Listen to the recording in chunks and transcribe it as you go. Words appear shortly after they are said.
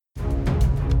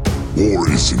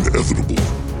War is inevitable.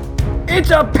 It's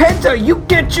a penta! You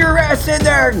get your ass in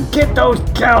there and get those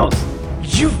kills!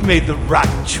 You've made the right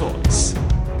choice.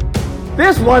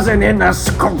 This wasn't in the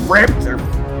script!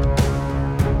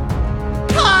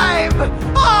 Time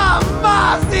of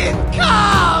Martin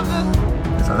come!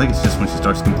 I think it's just when she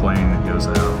starts complaining it goes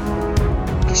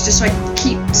out. It's just so I can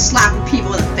keep slapping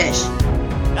people with a fish.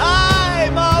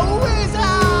 I'm a wizard!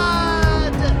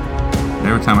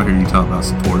 Every time I hear you talk about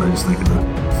support, I just think of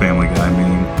the Family Guy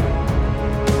meme.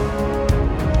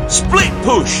 Split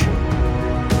push!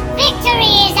 Victory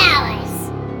is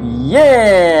ours!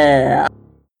 Yeah!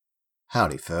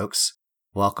 Howdy, folks.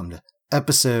 Welcome to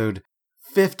episode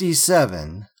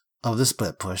 57 of the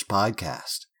Split Push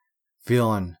podcast.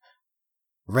 Feeling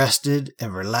rested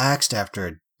and relaxed after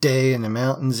a day in the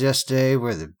mountains yesterday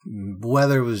where the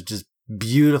weather was just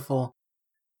beautiful.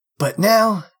 But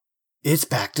now, it's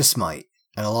back to Smite.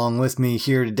 And along with me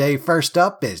here today, first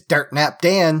up is Dirt Nap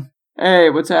Dan. Hey,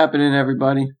 what's happening,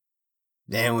 everybody?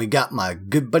 Then we got my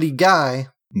good buddy Guy.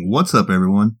 What's up,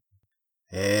 everyone?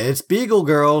 It's Beagle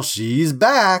Girl. She's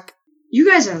back. You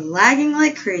guys are lagging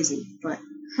like crazy, but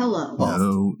hello. Well,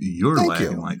 No, you're thank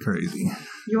lagging you. like crazy.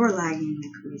 You're lagging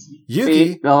like crazy.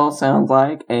 Yuki. Beagle sounds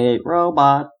like a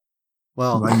robot.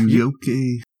 Well,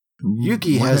 Ryuki.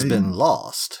 Yuki has been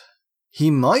lost. He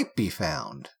might be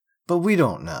found, but we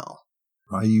don't know.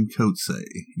 Ryu Kotse,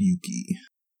 Yuki.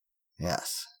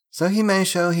 Yes. So he may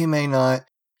show, he may not.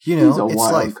 You He's know, a it's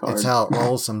wild life. card. It's how it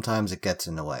rolls. Sometimes it gets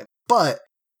in the way. But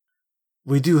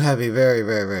we do have a very,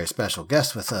 very, very special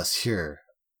guest with us here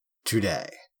today.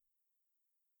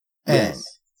 And Yes,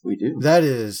 we do. that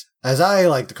is, as I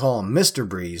like to call him, Mr.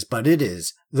 Breeze, but it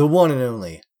is the one and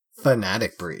only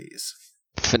Fanatic Breeze.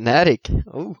 Fanatic.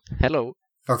 Oh, hello.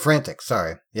 Or Frantic,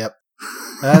 sorry. Yep.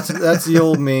 That's the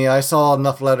old me. I saw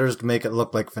enough letters to make it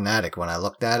look like Fanatic when I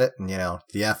looked at it. And, you know,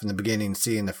 the F in the beginning,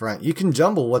 C in the front. You can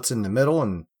jumble what's in the middle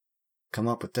and come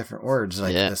up with different words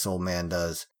like this old man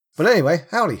does. But anyway,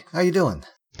 howdy. How you doing?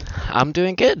 I'm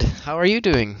doing good. How are you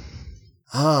doing?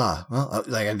 Well,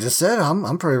 like I just said,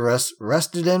 I'm pretty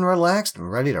rested and relaxed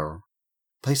and ready to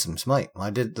play some Smite. Well,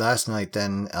 I did last night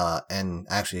then, and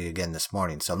actually again this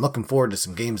morning. So I'm looking forward to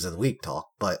some Games of the Week talk.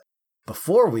 But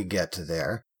before we get to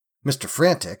there, Mr.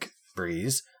 Frantic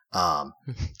Breeze, yeah,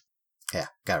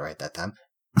 got it right that time.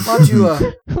 Why don't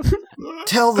you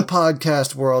tell the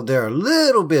podcast world there a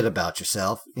little bit about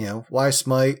yourself? You know, why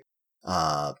Smite,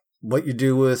 what you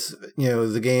do with, you know,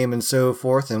 the game and so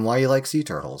forth, and why you like sea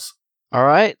turtles.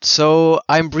 Alright, so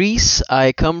I'm Breeze.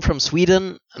 I come from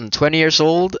Sweden. I'm 20 years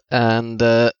old, and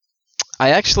I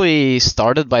actually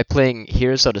started by playing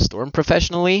Heroes of the Storm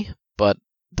professionally, but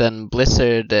then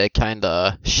Blizzard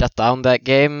kinda shut down that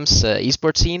game's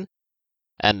esports scene,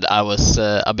 and I was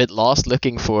a bit lost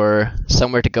looking for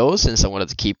somewhere to go since I wanted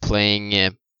to keep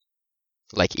playing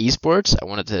like esports. I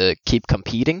wanted to keep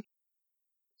competing.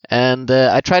 And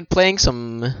I tried playing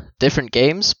some different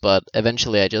games, but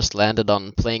eventually I just landed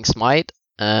on playing Smite.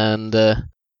 And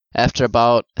after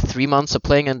about 3 months of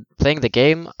playing the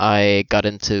game, I got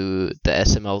into the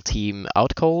SML team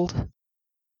Out Cold,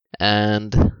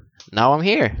 and now I'm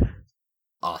here.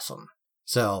 Awesome.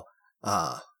 So,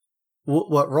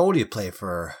 what role do you play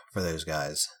for those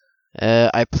guys?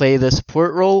 I play the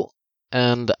support role,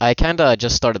 and I kinda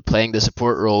just started playing the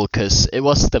support role because it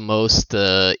was the most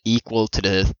equal to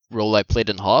the role I played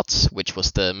in HOTS, which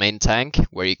was the main tank,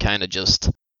 where you kinda just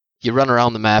you run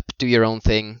around the map, do your own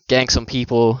thing, gank some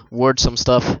people, ward some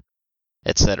stuff,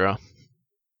 etc.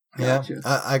 Yeah,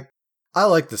 I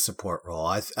like the support role.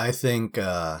 I think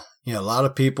you know, a lot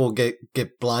of people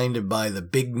get blinded by the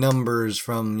big numbers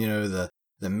from, you know,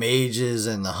 the mages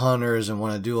and the hunters and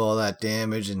want to do all that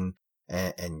damage and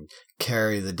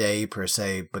carry the day per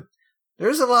se, but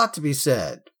there's a lot to be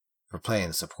said for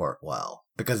playing support well,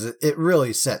 because it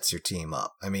really sets your team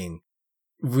up. I mean,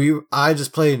 I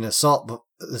just played an assault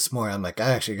this morning. I'm like, I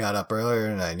actually got up earlier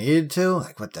than I needed to.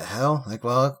 Like, what the hell? Like,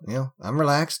 well, you know, I'm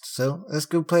relaxed, so let's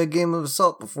go play a game of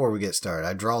assault before we get started.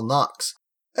 I draw Nox,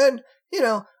 and you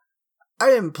know, I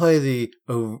didn't play the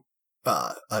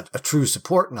a true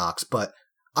support Nox, but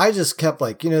I just kept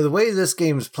like, you know, the way this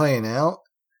game is playing out,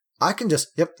 I can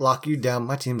just, lock you down.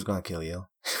 My team's going to kill you.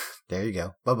 There you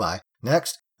go. Bye-bye.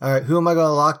 Next. All right, who am I going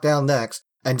to lock down next?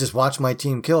 And just watch my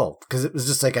team kill. Because it was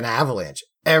just like an avalanche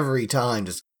every time,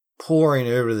 just pouring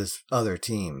over this other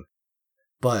team.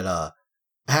 But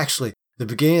actually, the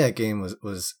beginning of that game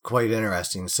was quite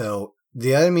interesting. So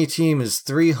the enemy team is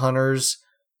 3 hunters,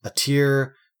 a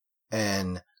Tyr,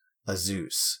 and a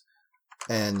Zeus.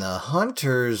 And the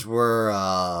hunters were,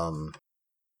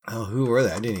 who were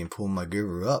they? I didn't even pull my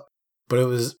guru up. But it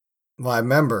was, well, I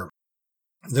remember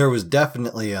there was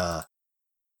definitely a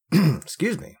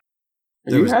excuse me.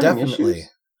 Are There you was having definitely issues?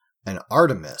 an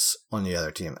Artemis on the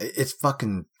other team. It's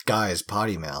fucking guy's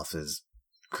potty mouth is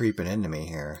creeping into me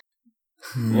here.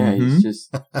 Yeah, he's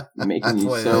just making That's you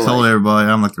what it so. is. Tell Like, everybody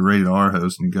I'm like the rated R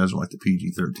host, and you guys are like the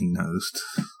PG-13 host.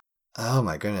 Oh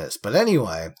my goodness. But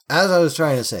anyway, as I was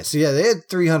trying to say, so yeah, they had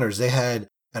 3 hunters. They had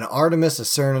an Artemis, a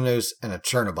Cernunnos, and a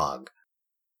Chernobog.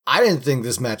 I didn't think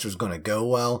this match was going to go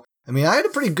well. I mean, I had a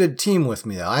pretty good team with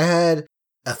me, though. I had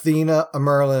Athena, a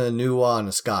Merlin, a Nuwa, and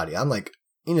a Scotty. I'm like,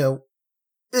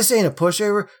 this ain't a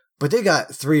pushover, but they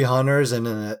got 3 hunters and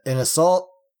an assault.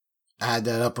 Add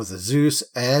that up with a Zeus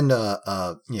and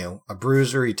a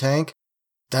bruisery tank.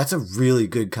 That's a really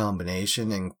good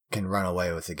combination and can run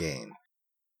away with the game.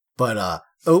 But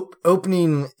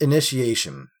opening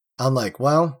initiation, I'm like,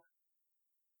 well,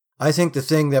 I think the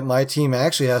thing that my team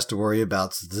actually has to worry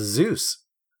about is the Zeus.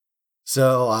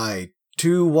 So I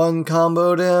 2-1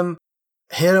 comboed him,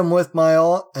 hit him with my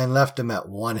ult, and left him at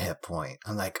 1 hit point.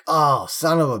 I'm like, oh,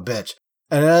 son of a bitch.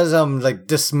 And as I'm like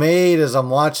dismayed as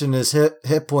I'm watching his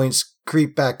hit points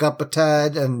creep back up a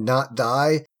tad and not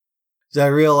die, I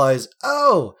realize,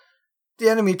 oh, the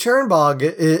enemy Chernobog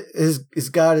is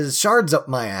got his shards up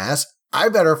my ass. I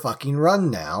better fucking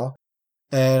run now.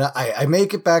 And I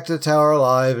make it back to the tower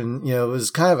alive, and it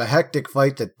was kind of a hectic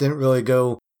fight that didn't really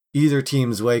go either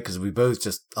team's way because we both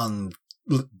just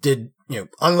unloaded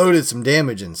some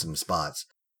damage in some spots.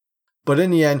 But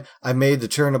in the end, I made the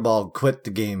Chernobog quit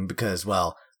the game because,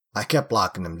 well, I kept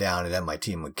locking him down and then my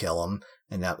team would kill him,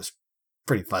 and that was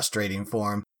pretty frustrating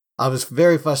for him. I was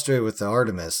very frustrated with the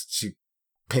Artemis. She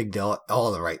pigged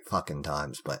all the right fucking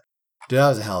times, but dude, that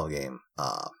was a hell of a game.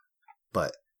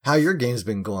 But how your game's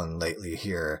been going lately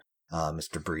here,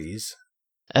 Mr. Breeze?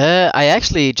 I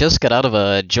actually just got out of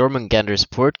a Jormungandr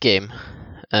support game,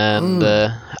 and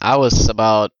I was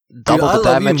about double the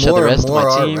damage of the rest of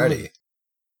my team. Already.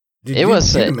 Dude, It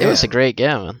was a great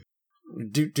game, man.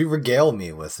 Do regale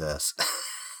me with this.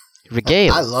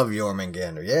 Regale? I love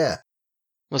Jormungandr, yeah.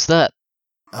 What's that?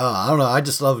 Oh, I don't know. I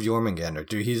just love Jormungandr,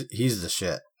 dude. He's the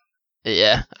shit.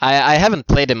 Yeah, I haven't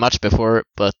played him much before,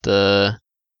 but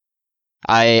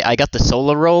I got the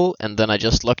solo role, and then I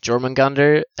just locked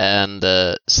Jormungandr,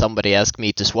 and somebody asked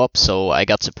me to swap, so I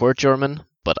got support Jormun,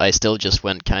 but I still just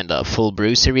went kinda full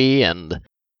bruisery and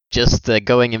just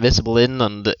going invisible in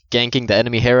and ganking the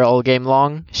enemy Hera all game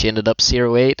long. She ended up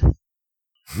 0-8.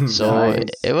 So Nice.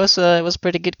 it was a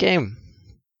pretty good game.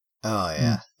 Oh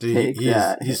yeah, dude, Take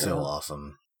that, he's so hero.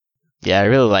 awesome. Yeah, I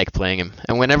really like playing him.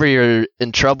 And whenever you're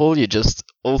in trouble, you just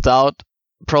ult out,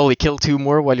 probably kill 2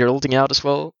 more while you're ulting out as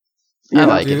well. I Yeah,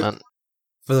 like it, dude. man.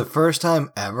 For the first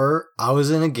time ever, I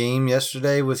was in a game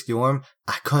yesterday with Yorm.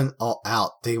 I couldn't ult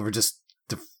out. They were just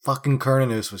the fucking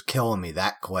Cernunnos was killing me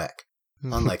that quick.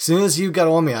 I'm like, as soon as you got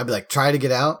on me, I'd be like, try to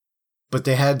get out, but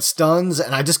they had stuns,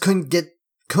 and I just could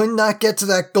not get to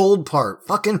that gold part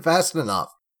fucking fast enough,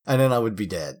 and then I would be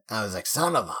dead. I was like,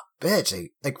 son of a bitch!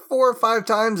 Like 4 or 5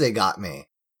 times they got me,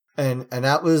 and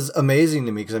that was amazing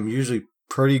to me because I'm usually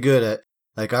pretty good at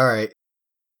like, all right,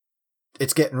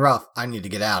 it's getting rough. I need to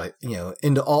get out of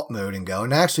into alt mode and go.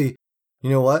 And actually,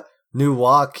 you know what?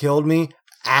 Nuwa killed me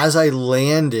as I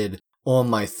landed on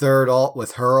my 3rd ult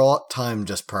with her ult timed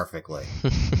just perfectly.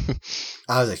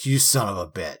 I was like, you son of a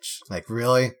bitch. Like,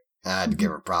 really? I had to give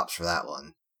her props for that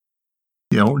one.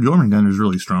 Yeah, Jormungandr is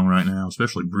really strong right now,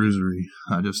 especially bruisery.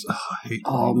 I hate.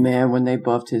 Oh man, when they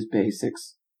buffed his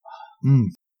basics, Mm.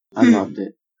 I loved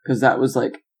it because that was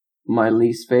like my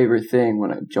least favorite thing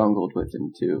when I jungled with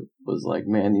him too. Was like,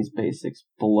 man, these basics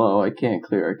blow. I can't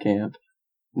clear a camp.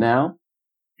 Now,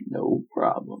 no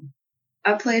problem.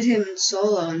 I played him in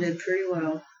solo and did pretty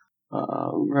well.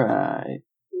 All right.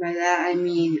 By that I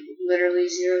mean literally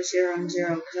 0-0 on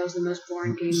 0 because that was the most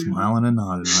boring game ever. Smiling and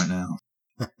nodding right now.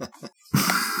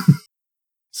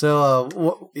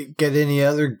 So, get any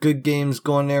other good games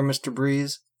going there, Mr.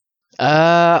 Breeze?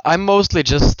 I'm mostly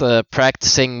just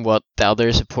practicing what the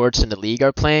other supports in the league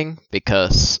are playing,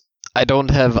 because I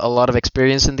don't have a lot of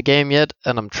experience in the game yet,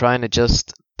 and I'm trying to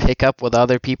just pick up what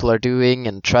other people are doing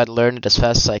and try to learn it as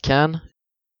fast as I can.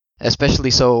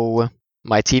 Especially so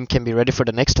my team can be ready for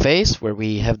the next phase, where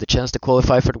we have the chance to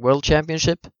qualify for the World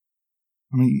Championship.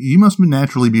 I mean, you must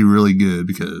naturally be really good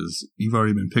because you've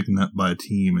already been picked up by a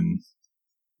team, and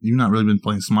you've not really been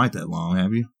playing Smite that long,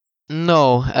 have you?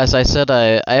 No, as I said,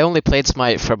 I only played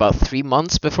Smite for about 3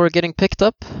 months before getting picked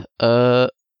up. Damn.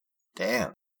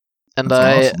 And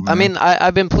That's awesome, I man. mean,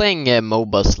 I've been playing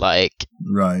MOBAs like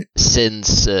Right.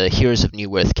 since Heroes of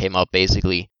New Earth came out,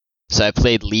 basically. So I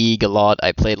played League a lot.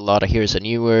 I played a lot of Heroes of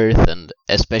Newerth, and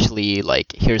especially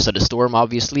like Heroes of the Storm.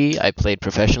 Obviously, I played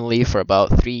professionally for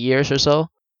about 3 years or so.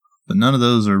 But none of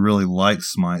those are really like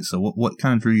Smite. So what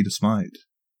kind of drew you to Smite?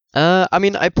 I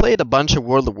mean, I played a bunch of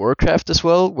World of Warcraft as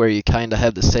well, where you kind of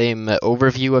have the same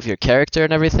overview of your character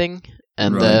and everything,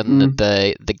 and Right. then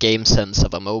the game sense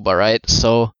of a MOBA, right?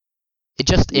 So, it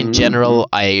just in general,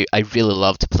 I really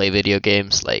love to play video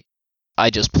games. Like, I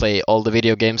just play all the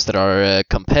video games that are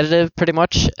competitive, pretty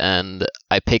much, and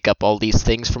I pick up all these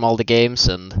things from all the games,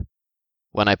 and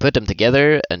when I put them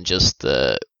together and just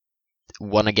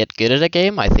want to get good at a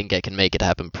game, I think I can make it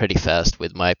happen pretty fast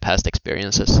with my past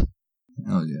experiences.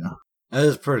 Oh, yeah. That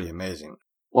is pretty amazing.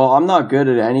 Well, I'm not good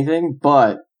at anything,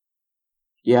 but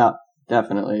yeah,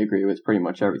 definitely agree with pretty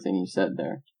much everything you said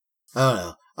there.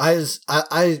 I don't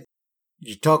know.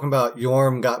 You're talking about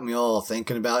Yorm got me all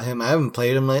thinking about him. I haven't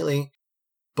played him lately,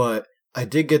 but I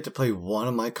did get to play one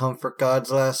of my comfort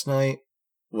gods last night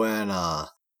when I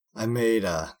made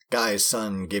a guy's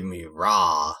son give me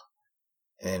Ra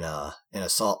in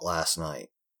Assault last night.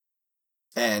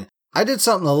 And I did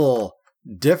something a little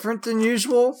different than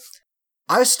usual.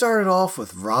 I started off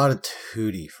with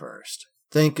Ratatouille first,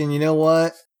 thinking, you know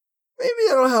what? Maybe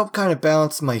that'll help kind of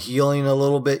balance my healing a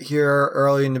little bit here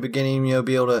early in the beginning,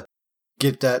 be able to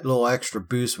get that little extra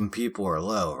boost when people are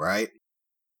low, right?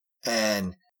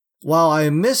 And while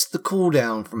I missed the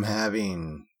cooldown from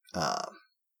having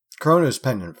Chronos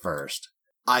Pendant first,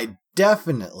 I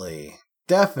definitely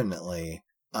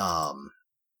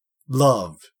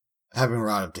loved having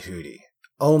Ratatouille.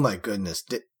 Oh my goodness,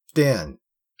 Dan,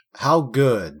 how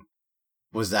good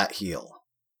was that heal?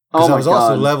 Because I was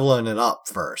also leveling it up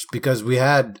first, because we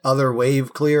had other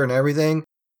wave clear and everything.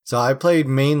 So I played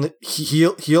mainly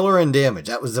healer and damage.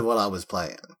 That was what I was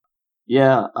playing.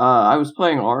 Yeah, I was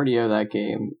playing Artio that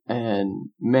game, and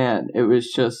man, it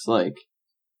was just like,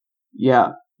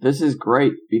 yeah, this is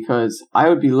great, because I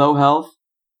would be low health,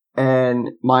 and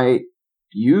my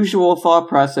usual thought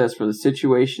process for the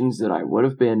situations that I would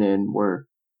have been in were,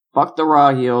 fuck the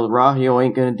Ra heal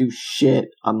ain't gonna do shit,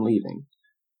 I'm leaving.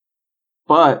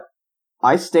 But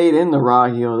I stayed in the Ra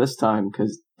heal this time,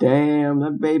 because damn,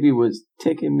 that baby was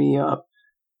ticking me up.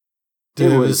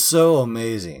 Dude, it was so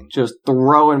amazing. Just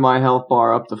throwing my health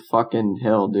bar up the fucking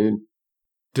hill, dude.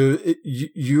 Dude,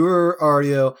 you were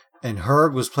Artio, and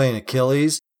Herg was playing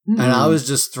Achilles, and I was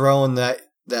just throwing that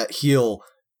heal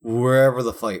wherever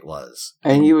the fight was.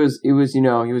 And he was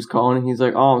calling, and he's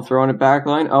like, oh, I'm throwing it back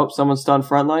line. Oh, someone's stunned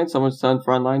front line.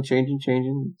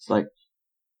 Changing. It's like,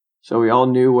 so we all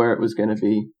knew where it was going to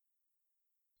be.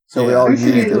 So we all I used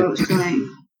forget who I it. was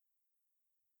playing.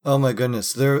 Oh my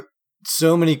goodness, there are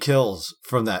so many kills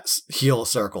from that heal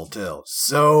circle too.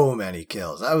 So many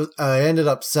kills. I ended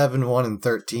up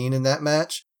 7-1-13 in that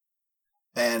match.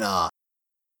 And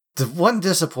the one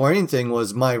disappointing thing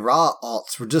was my Ra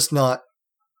alts were just not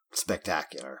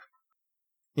spectacular.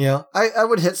 I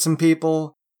would hit some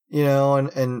people,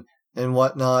 and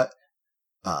whatnot.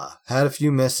 Had a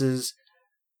few misses.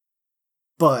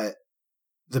 But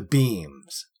the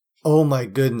beams. Oh my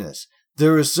goodness.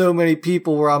 There were so many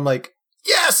people where I'm like,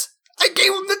 yes, I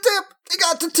gave them the tip. They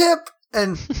got the tip.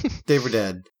 And they were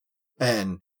dead.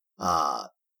 And,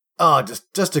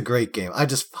 just a great game.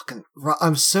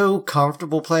 I'm so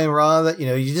comfortable playing Ra that,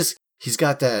 he's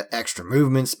got that extra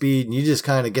movement speed and you just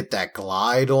kind of get that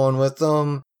glide on with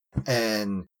them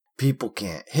and people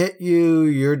can't hit you.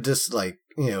 You're just like,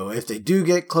 if they do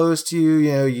get close to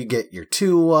you, you get your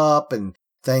 2 up and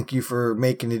thank you for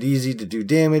making it easy to do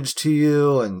damage to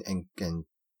you and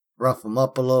rough them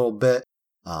up a little bit.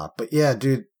 But yeah,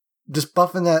 dude, just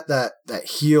buffing that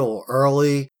heal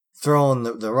early, throwing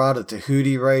the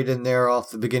Ratatouille right in there off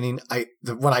the beginning.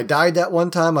 When I died that one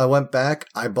time, I went back,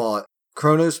 I bought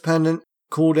Chronos Pendant,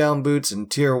 cooldown boots, and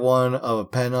tier 1 of a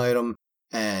pen item,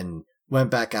 and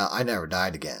went back out. I never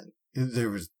died again.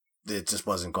 It just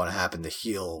wasn't going to happen. The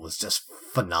heal was just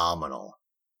phenomenal.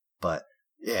 But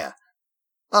yeah.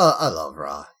 I love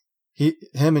Ra.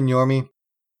 Him and Yormi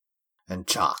and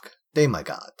Chalk. They my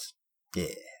gods. Yeah.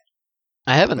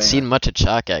 I haven't seen much of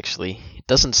Chalk, actually. It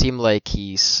doesn't seem like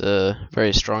he's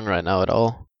very strong right now at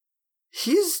all.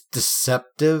 He's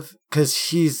deceptive,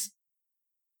 because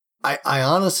I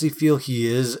honestly feel he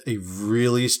is a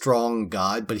really strong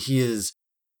god, but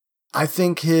I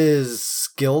think his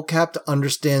skill cap to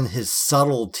understand his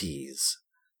subtleties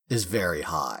is very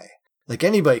high. Like,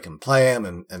 anybody can play him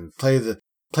and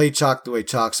play Chalk the way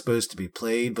Chalk's supposed to be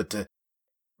played, but to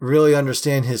really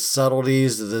understand his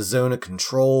subtleties, the zone of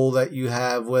control that you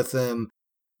have with him,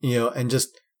 and just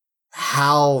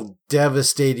how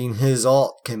devastating his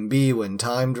ult can be when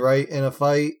timed right in a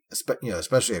fight,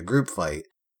 especially a group fight,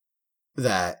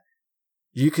 that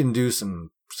you can do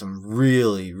some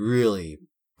really, really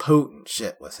potent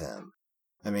shit with him.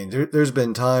 I mean, there's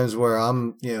been times where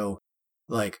I'm,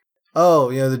 like,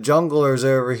 oh, the jungler's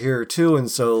over here too in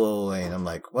solo lane. I'm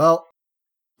like, well,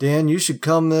 Dan, you should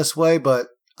come this way, but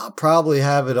I'll probably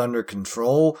have it under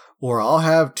control, or I'll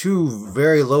have 2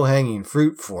 very low-hanging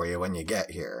fruit for you when you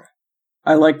get here.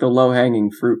 I like the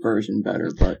low-hanging fruit version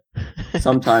better, but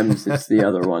sometimes it's the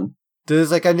other one.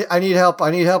 It's like, I need help.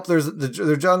 There's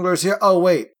the junglers here. Oh,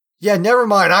 wait. Yeah, never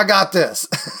mind. I got this.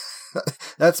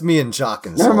 That's me and Chalk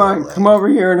and never mind. Come over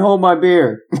here and hold my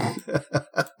beer.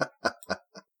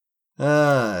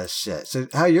 Shit. So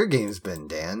how your game's been,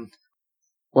 Dan?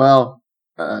 Well,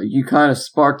 you kind of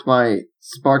sparked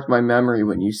my memory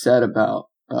when you said about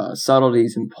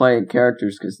subtleties in playing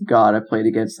characters, because God, I played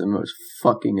against the most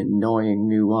fucking annoying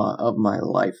Nuwa of my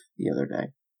life the other day.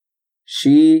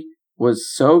 She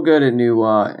was so good at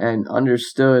Nuwa and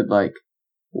understood like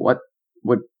what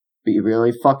would be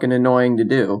really fucking annoying to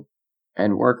do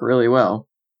and work really well.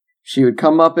 She would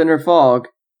come up in her fog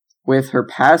with her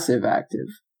passive active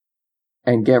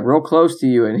and get real close to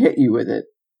you and hit you with it,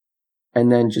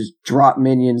 and then just drop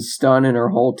minions, stun, and her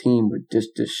whole team would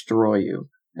just destroy you.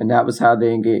 And that was how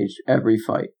they engaged every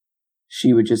fight.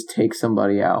 She would just take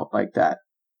somebody out like that.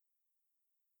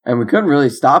 And we couldn't really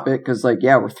stop it, because, like,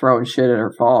 yeah, we're throwing shit at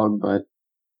her fog, but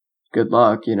good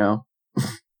luck, Yeah,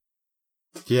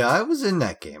 I was in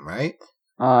that game, right?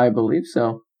 I believe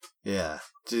so. Yeah.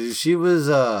 She was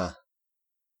good.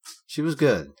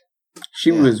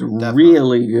 She was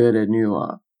really good at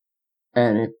Nuwa.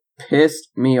 And it pissed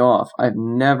me off. I've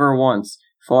never once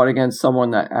fought against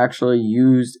someone that actually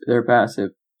used their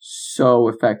passive so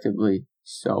effectively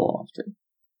so often.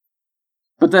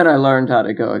 But then I learned how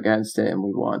to go against it and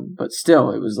we won. But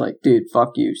still, it was like, dude,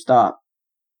 fuck you, stop.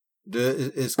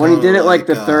 When he did it like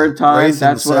the third time,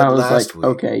 that's when I was like,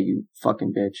 okay, you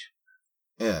fucking bitch.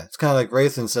 Yeah, it's kind of like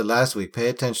Raythan said last week, pay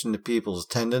attention to people's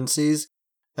tendencies.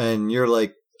 And you're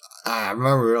like, I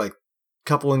remember like a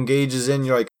couple engages in,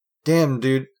 you're like, damn,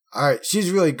 dude, alright,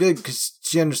 she's really good because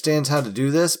she understands how to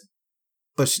do this,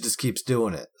 but she just keeps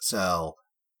doing it. So,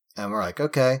 and we're like,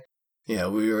 okay.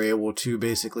 We were able to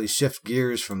basically shift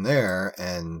gears from there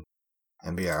and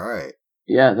be alright.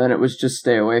 Yeah, then it was just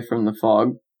stay away from the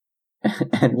fog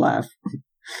and laugh.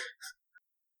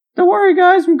 Don't worry,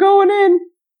 guys, I'm going in.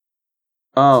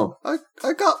 Oh. I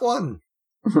got one.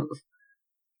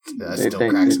 That still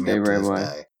cracks me up to this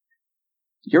day.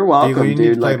 You're welcome, you dude.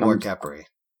 Need to play more Khepri.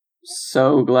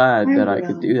 So glad that I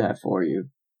could do that for you.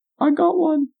 I got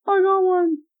one.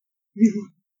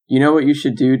 You know what you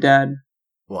should do, Dad?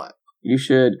 What? You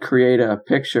should create a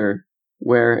picture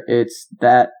where it's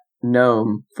that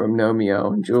gnome from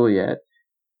Gnomeo and Juliet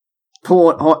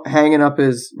hanging up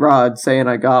his rod saying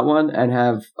I got one, and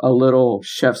have a little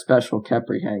chef special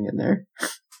Khepri hanging there.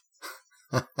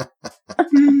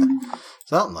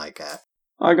 Something like that.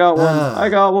 I got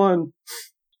one.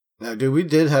 Now, dude, we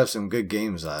did have some good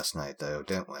games last night, though,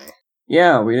 didn't we?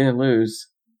 Yeah, we didn't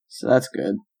lose, so that's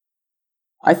good.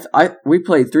 We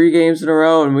played 3 games in a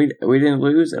row and we didn't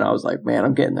lose, and I was like, man,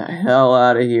 I'm getting the hell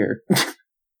out of here.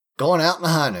 Going out in a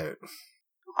high note.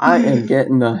 I am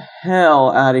getting the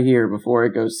hell out of here before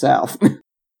it goes south.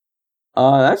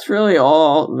 That's really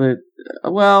all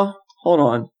well, hold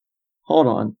on,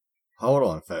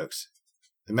 folks.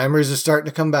 The memories are starting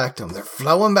to come back to them. They're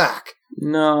flowing back.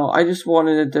 No, I just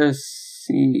wanted to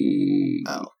see.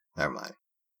 Oh, never mind.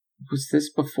 Was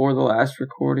this before the last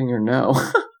recording or no?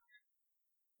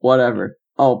 Whatever.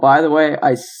 Oh, by the way,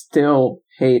 I still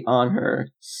hate on her.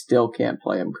 Still can't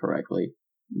play him correctly.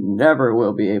 Never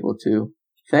will be able to.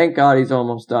 Thank God he's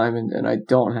almost diamond and I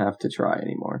don't have to try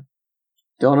anymore.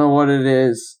 Don't know what it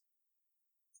is.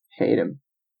 Hate him.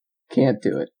 Can't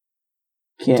do it.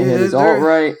 Can't hit his ult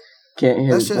right. Can't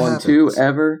hit his 1-2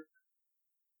 ever.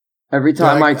 Every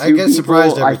time I two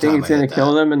people, I think it's going to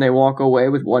kill them and they walk away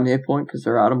with 1 hit point because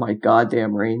they're out of my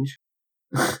goddamn range.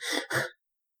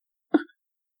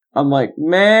 I'm like,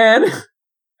 man, I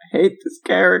hate this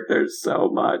character so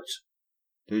much.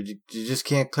 Dude, you just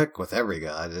can't click with every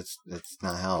god. It's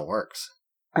not how it works.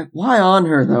 Why on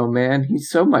her, though, man? He's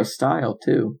so my style,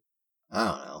 too. I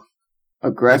don't know.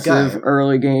 Aggressive,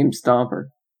 early game stomper.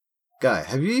 Guy,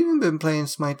 have you even been playing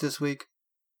Smite this week?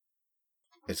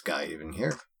 Is Guy even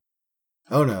here?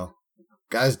 Oh, no.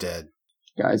 Guy's dead.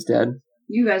 Guy's dead.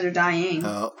 You guys are dying.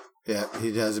 Oh, yeah,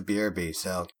 he has a BRB,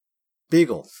 so.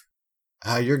 Beagle,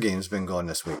 how your game's been going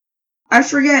this week? I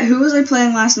forget, who was I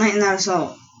playing last night in that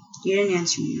assault? You didn't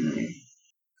answer me earlier.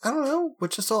 I don't know.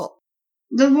 Which assault?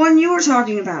 The one you were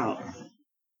talking about.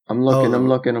 I'm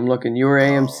looking. You were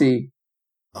AMC.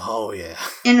 Oh, yeah.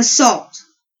 In Assault.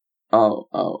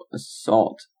 Oh,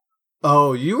 Assault.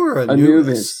 Oh, you were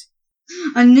Anubis.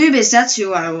 Anubis, that's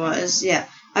who I was, yeah.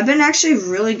 I've been actually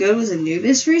really good with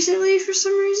Anubis recently for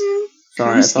some reason.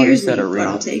 Sorry, I thought you said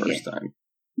Arena I'll take the first it. time.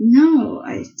 No,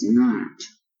 I did not.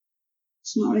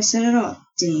 That's not what I said at all.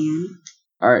 Damn.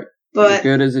 Alright, but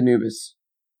you're good as Anubis.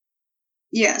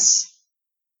 Yes.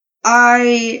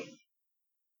 I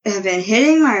have been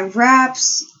hitting my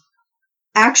raps,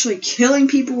 actually killing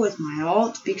people with my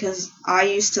ult, because I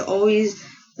used to always,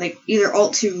 like, either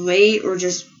ult too late or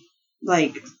just,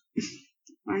 like,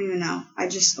 I don't even know. I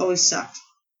just always sucked.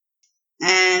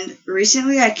 And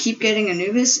recently I keep getting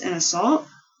Anubis and Assault,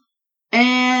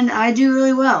 and I do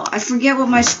really well. I forget what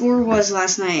my score was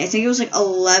last night. I think it was like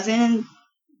 11,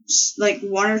 like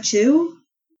 1 or 2,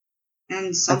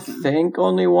 and something. I think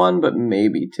only 1, but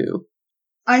maybe 2.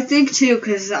 I think 2,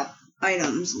 because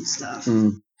items and stuff.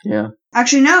 Yeah.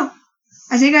 Actually, no.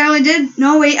 I think I only did.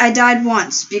 No, wait, I died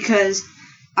once, because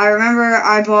I remember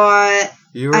I bought.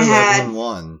 You were level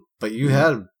 1, but you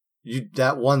had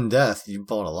that one death. You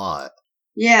bought a lot.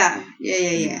 Yeah.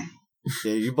 Yeah,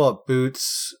 you bought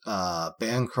boots,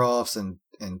 Bancrofts,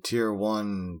 and tier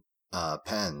 1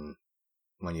 pen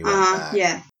when you went back.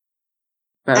 Yeah.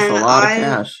 That's a lot of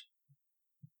cash.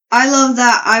 I love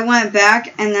that I went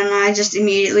back and then I just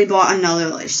immediately bought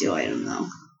another lifesteal item though.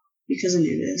 Because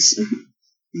Anubis.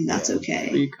 And that's okay.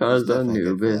 Because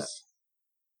Anubis.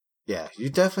 Yeah, you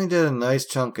definitely did a nice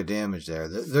chunk of damage there.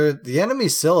 The enemy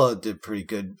Scylla did pretty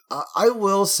good. I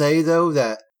will say though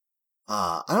that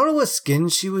I don't know what skin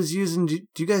she was using. Do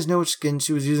you guys know which skin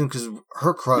she was using? Because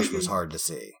her crush was hard to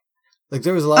see. Like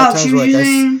there was a lot of times where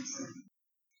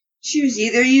she was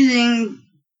either using.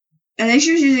 I think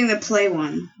she was using the play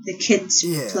one, the kids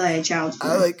play, child's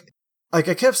play. I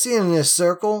kept seeing this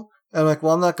circle, and I'm like,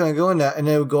 well, I'm not going to go in that, and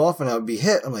it would go off, and I would be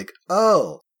hit. I'm like,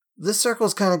 oh, this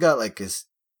circle's kind of got like this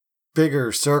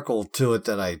bigger circle to it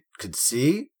that I could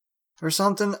see, or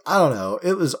something. I don't know.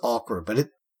 It was awkward, but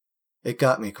it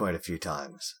got me quite a few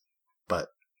times. But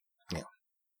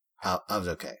I was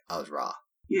okay. I was raw.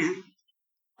 Yeah,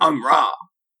 I'm raw.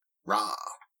 Raw.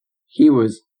 He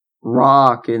was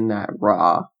rocking that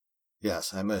raw.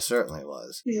 Yes, I most certainly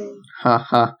was. Yeah. Ha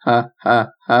ha ha ha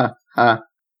ha ha.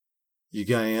 You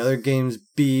got any other games,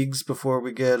 Beegs, before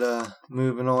we get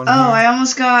moving on? Oh, here? I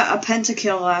almost got a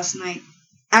pentakill last night.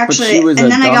 Actually, and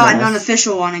then I got an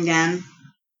unofficial one again.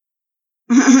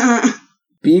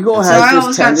 Beagle has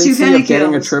this tendency of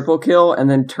getting a triple kill and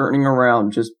then turning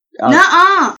around just out.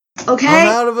 Nuh-uh! Okay? I'm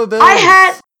out of abilities. I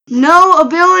had no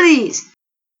abilities!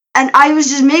 And I was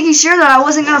just making sure that I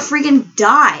wasn't gonna freaking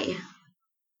die.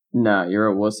 Nah, you're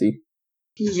a wussy.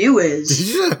 You is.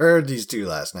 You should have heard these two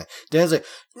last night. Dan's like,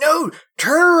 no,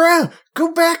 turn around,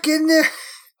 go back in there.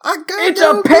 It's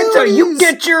a penta. You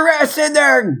get your ass in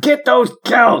there and get those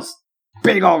kills,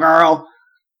 big ol' girl.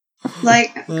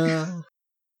 Like,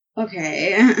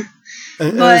 okay.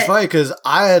 And it's funny because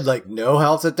I had like no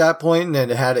health at that point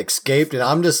and had escaped, and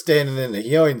I'm just standing in the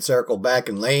healing circle back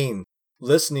in lane,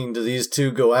 listening to these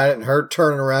two go at it, and her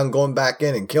turning around, going back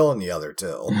in and killing the other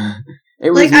two. It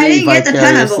was I me didn't get the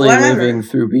penta, but whatever. living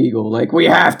through Beagle. Like, we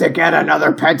have to get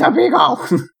another penta Beagle.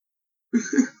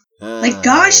 Like,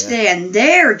 gosh, Dan,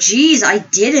 there, jeez, I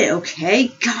did it, okay?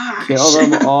 Gosh. Kill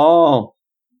them all.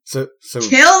 So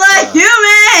kill the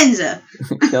humans!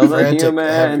 Kill the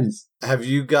humans. Have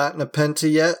you gotten a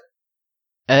penta yet?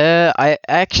 I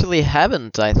actually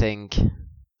haven't, I think.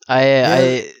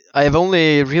 I've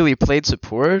only really played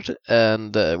support,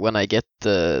 and when I get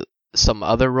some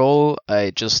other role,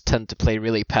 I just tend to play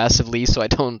really passively so I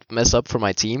don't mess up for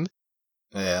my team.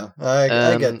 Yeah,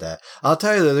 I get that. I'll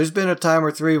tell you though, there's been a time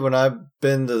or three when I've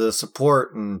been to the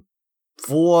support and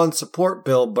full on support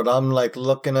build, but I'm like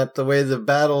looking at the way the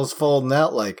battle's folding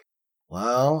out like,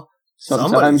 wow.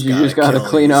 Sometimes you just gotta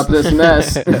clean up this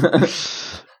mess.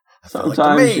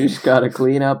 Sometimes you just gotta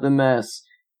clean up the mess.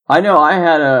 I know I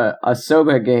had a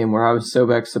Sobek game where I was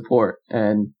Sobek support,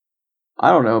 and I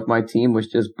don't know if my team was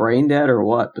just brain dead or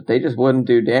what, but they just wouldn't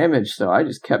do damage, so I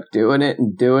just kept doing it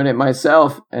and doing it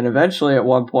myself, and eventually at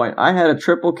one point I had a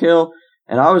triple kill,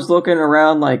 and I was looking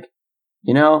around like,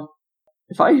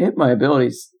 if I hit my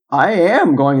abilities, I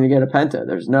am going to get a penta.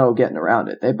 There's no getting around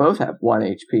it. They both have 1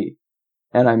 HP.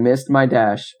 And I missed my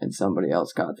dash, and somebody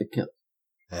else got the kill.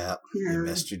 Yeah, you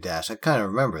missed your dash. I kind of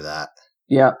remember that.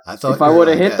 Yeah, if I would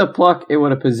have hit the pluck, it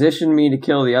would have positioned me to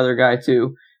kill the other guy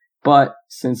too. But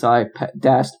since I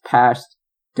dashed past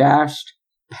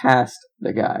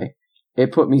the guy,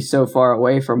 it put me so far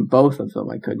away from both of them,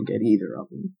 I couldn't get either of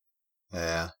them.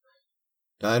 Yeah.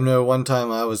 I know one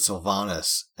time I was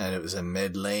Sylvanas, and it was in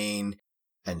mid lane,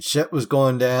 and shit was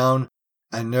going down,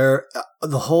 and the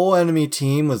whole enemy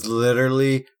team was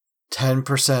literally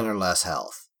 10% or less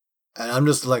health. And I'm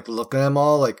just like looking at them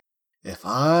all like, if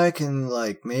I can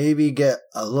like maybe get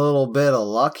a little bit of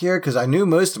luck here, because I knew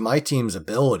most of my team's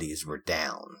abilities were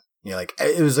down. You know, like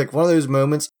it was like one of those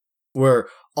moments where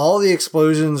all the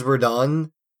explosions were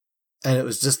done, and it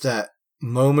was just that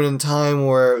moment in time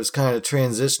where it was kind of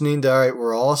transitioning to, all right,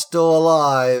 we're all still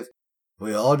alive.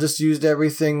 We all just used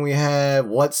everything we had.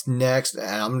 What's next?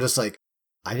 And I'm just like,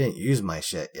 I didn't use my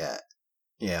shit yet.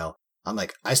 You know, I'm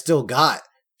like, I still got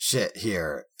shit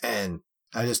here. And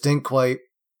I just didn't quite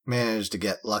manage to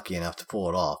get lucky enough to pull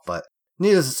it off. But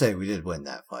needless to say, we did win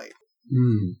that fight.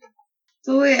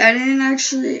 But wait, I didn't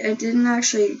actually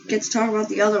get to talk about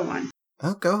the other one.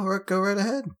 Oh, go right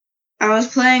ahead. I was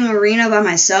playing Arena by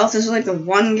myself. This was like the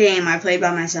one game I played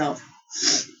by myself.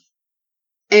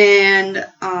 And,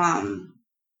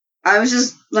 I was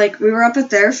just, like, we were up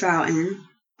at their fountain,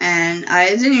 and I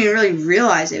didn't even really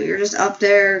realize it. We were just up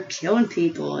there killing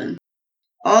people, and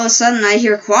all of a sudden I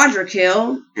hear quadra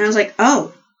kill, and I was like,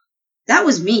 oh, that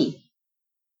was me.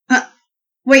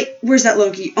 Wait, where's that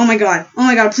Loki? Oh my god,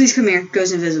 please come here.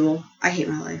 Goes invisible. I hate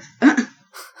my life.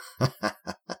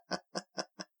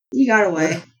 He got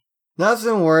away.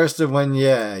 Nothing worse than when, you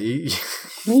get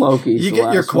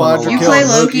your quadra kill. You play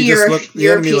Loki,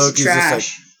 you're a piece of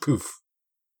trash. Just like, poof.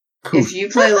 If you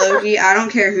play Loki, I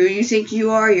don't care who you think you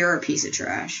are, you're a piece of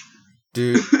trash.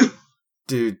 Dude,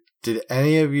 did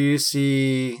any of you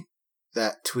see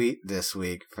that tweet this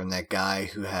week from that guy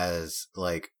who has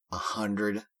like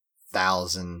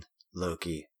 100,000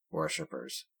 Loki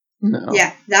worshippers? No.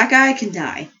 Yeah, that guy can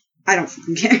die. I don't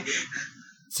fucking care.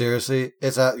 Seriously,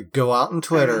 go out on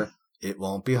Twitter. It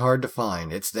won't be hard to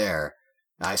find. It's there.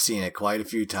 I've seen it quite a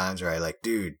few times where I like,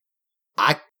 dude,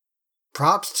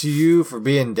 props to you for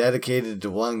being dedicated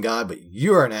to one guy, but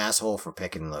you're an asshole for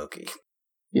picking Loki.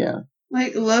 Yeah.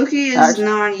 Like, Loki is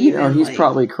not even... You know, he's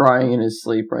probably crying in his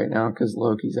sleep right now because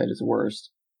Loki's at his worst.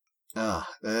 That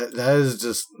is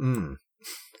just...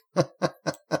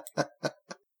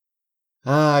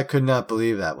 I could not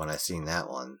believe that when I seen that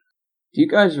one. Do you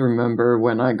guys remember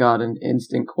when I got an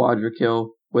instant quadra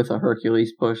kill with a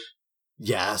Hercules push?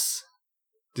 Yes.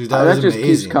 Dude, that just amazing.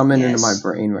 Keeps coming into my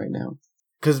brain right now.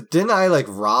 Because didn't I, like,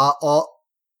 raw all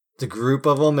the group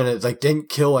of them, and it, like, didn't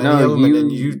kill any of them, and then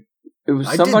you... It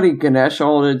was somebody Ganesh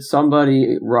ulted,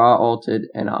 somebody raw ulted,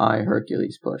 and I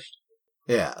Hercules pushed.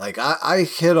 Yeah, like, I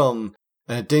hit them,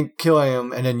 and it didn't kill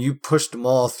him, and then you pushed them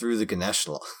all through the Ganesh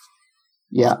law.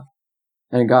 Yeah.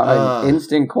 And got an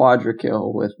instant quadra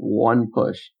kill with one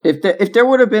push. If there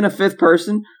would have been a fifth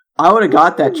person, I would have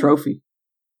got that trophy.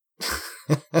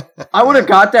 I would have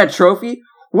got that trophy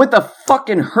with a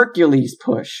fucking Hercules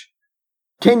push.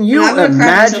 Can you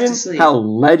imagine how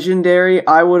legendary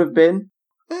I would have been?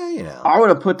 You know. I would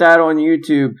have put that on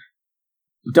YouTube.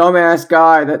 Dumbass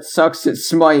guy that sucks at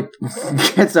Smite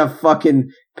gets a fucking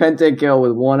pentakill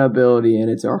with one ability and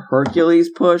it's a Hercules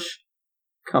push?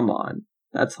 Come on.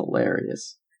 That's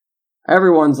hilarious.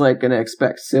 Everyone's like gonna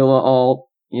expect Scylla ult,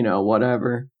 you know,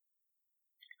 whatever.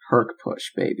 Herc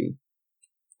push, baby.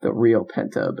 The real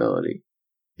penta ability.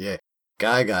 Yeah.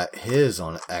 Guy got his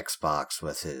on Xbox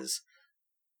with his...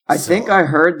 I think I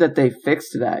heard that they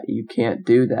fixed that. You can't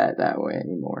do that way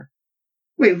anymore.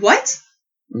 Wait, what?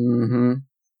 Mm-hmm.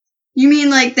 You mean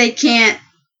like they can't,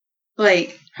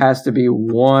 like... Has to be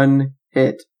one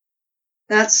hit.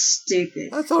 That's stupid.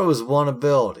 I thought it was one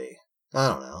ability.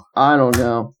 I don't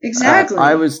know. Exactly.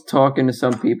 I was talking to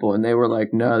some people and they were like,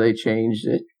 no, they changed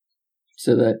it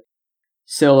so that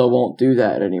Scylla won't do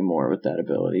that anymore with that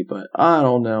ability, but I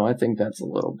don't know. I think that's a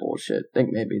little bullshit. I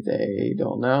think maybe they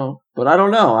don't know, but I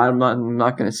don't know. I'm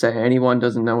not going to say anyone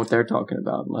doesn't know what they're talking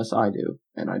about unless I do,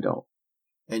 and I don't.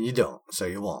 And you don't, so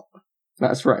you won't.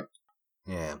 That's right.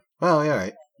 Yeah. Well, yeah,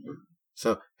 right.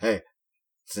 So, hey,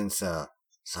 since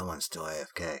someone's still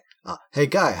AFK, hey,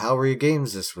 Guy, how were your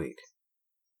games this week?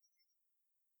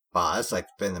 Wow, that's like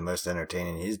been the most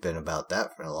entertaining he's been about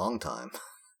that for a long time.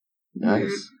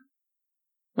 Nice.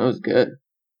 That was good.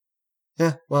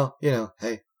 Yeah, well, you know,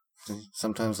 hey,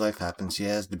 sometimes life happens. She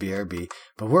has the BRB,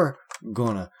 but we're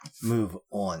gonna move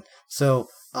on. So,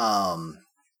 I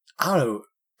don't know,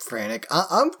 Frantic.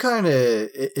 I'm kind of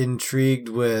intrigued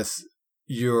with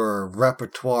your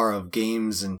repertoire of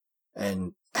games and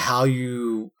how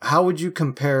would you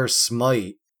compare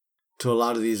Smite to a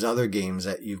lot of these other games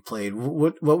that you've played?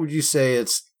 What would you say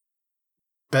its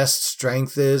best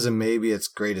strength is and maybe its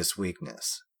greatest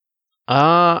weakness?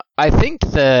 I think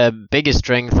the biggest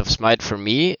strength of Smite for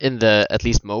me in the at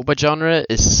least MOBA genre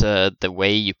is the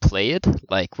way you play it,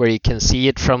 like where you can see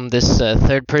it from this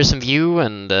third-person view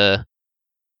and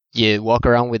you walk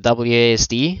around with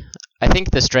WASD. I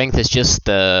think the strength is just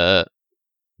the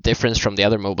difference from the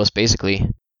other MOBAs, basically.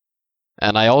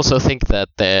 And I also think that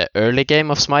the early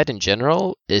game of Smite in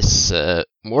general is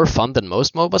more fun than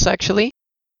most MOBAs, actually.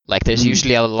 Like, there's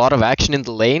usually a lot of action in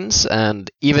the lanes, and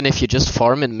even if you just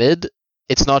farm in mid,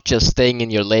 it's not just staying in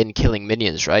your lane killing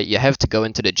minions, right? You have to go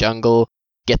into the jungle,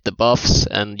 get the buffs,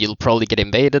 and you'll probably get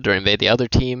invaded or invade the other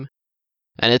team.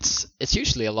 And it's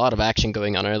usually a lot of action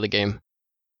going on early game.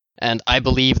 And I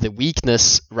believe the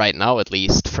weakness right now, at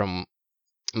least, from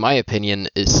my opinion,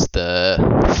 is the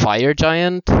Fire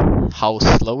Giant, how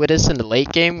slow it is in the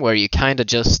late game, where you kind of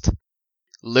just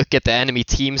look at the enemy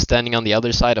team standing on the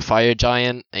other side of Fire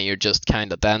Giant, and you're just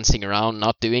kind of dancing around,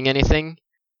 not doing anything.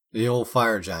 The old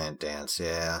Fire Giant dance,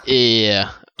 yeah.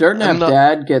 Yeah. Dirtnap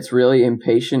Dad gets really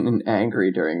impatient and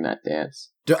angry during that dance.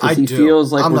 He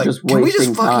feels like we're just wasting time. Can we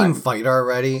just fucking fight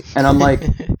already? And I'm like,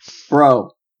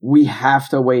 bro, we have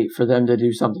to wait for them to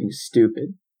do something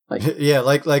stupid. Like, yeah,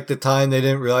 like the time they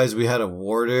didn't realize we had a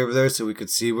ward over there so we could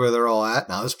see where they're all at.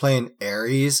 And I was playing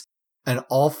Ares, and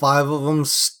all 5 of them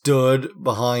stood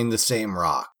behind the same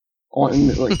rock. On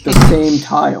like the same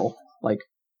tile. Like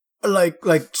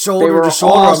shoulder to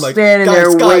shoulder. All I'm like, standing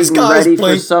there waiting, ready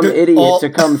for some idiot to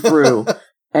come through.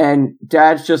 And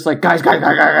Dad's just like, guys,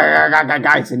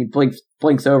 and he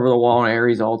blinks over the wall, and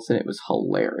Ares ults, and it was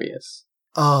hilarious.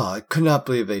 Oh, I could not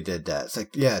believe they did that. It's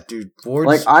like, yeah, dude, wards.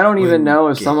 Like, I don't even know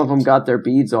if some of them got their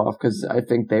beads off, because I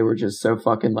think they were just so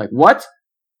fucking like, what?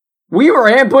 We were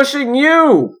ambushing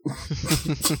you!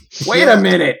 Wait a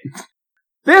minute!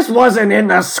 This wasn't in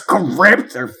the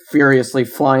script! They're furiously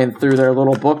flying through their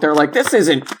little book. They're like, this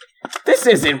isn't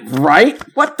right!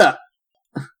 What the?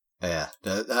 Yeah,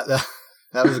 that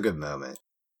was a good moment.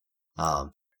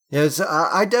 Yeah, so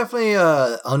I definitely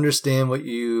understand what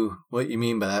you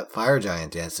mean by that Fire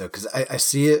Giant dance, though, because I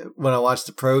see it when I watch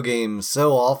the pro games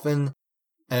so often,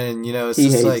 and it's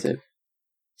just like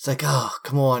it's like, oh,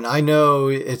 come on, I know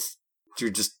it's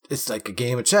like a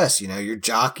game of chess, you're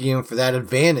jockeying for that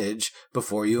advantage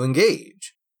before you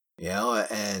engage,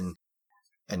 and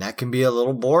that can be a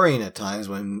little boring at times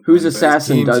when whose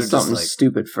assassin does something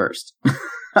stupid first.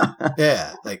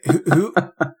 Yeah, like who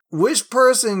which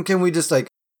person can we just like,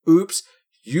 oops,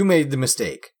 you made the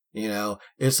mistake.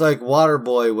 It's like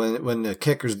Waterboy when the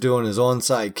kicker's doing his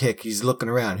onside kick, he's looking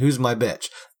around, who's my bitch?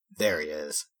 There he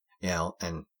is.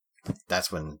 And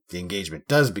that's when the engagement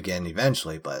does begin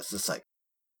eventually, but it's just like,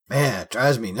 man, it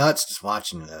drives me nuts just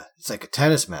watching it's like a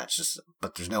tennis match,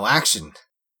 but there's no action.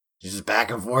 It's just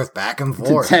back and forth, back and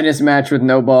forth. It's a tennis match with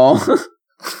no ball.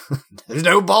 There's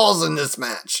no balls in this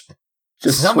match.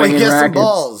 Just somebody get some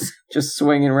balls. Just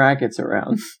swinging rackets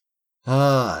around.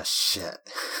 Ah, shit.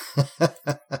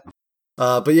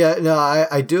 But yeah, no,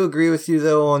 I do agree with you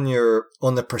though on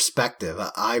the perspective.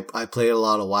 I played a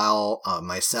lot of WoW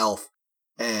myself,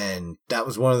 and that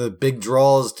was one of the big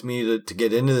draws to me to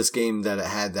get into this game, that it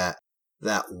had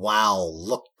that WoW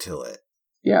look to it.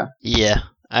 Yeah. Yeah,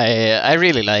 I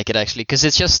really like it actually, because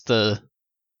it's just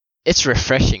it's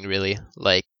refreshing, really.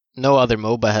 Like, no other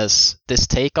MOBA has this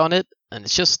take on it, and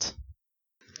it's just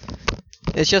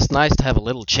nice to have a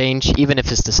little change, even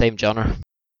if it's the same genre.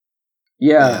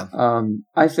 Yeah.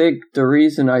 I think the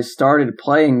reason I started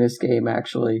playing this game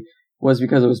actually was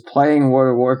because I was playing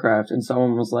World of Warcraft, and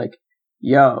someone was like,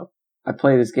 yo, I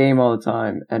play this game all the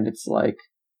time, and it's like,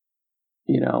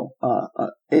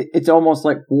 it's almost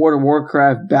like World of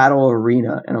Warcraft Battle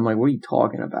Arena. And I'm like, what are you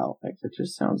talking about? Like, that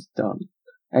just sounds dumb.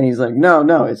 And he's like,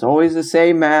 no, it's always the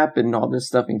same map and all this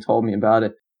stuff. And he told me about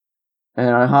it. And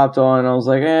I hopped on and I was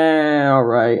like,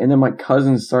 alright. And then my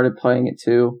cousin started playing it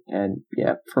too. And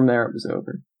yeah, from there it was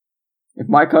over. If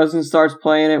my cousin starts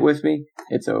playing it with me,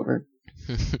 it's over.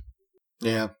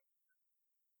 Yeah.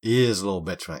 He is a little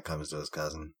bitch when it comes to his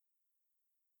cousin.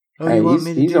 Oh, hey,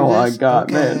 he's all I got,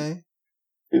 man.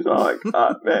 He's all I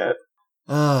got, man.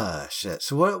 Ah, shit.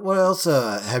 So what else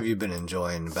have you been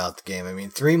enjoying about the game? I mean,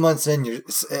 3 months in,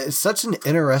 it's such an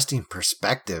interesting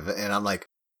perspective, and I'm like,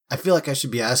 I feel like I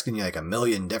should be asking you like a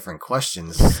million different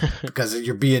questions because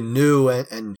you're being new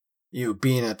and you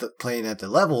being playing at the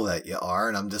level that you are,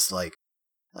 and I'm just like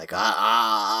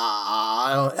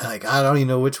I don't even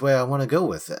know which way I want to go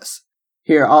with this.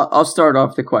 Here, I'll start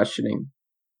off the questioning.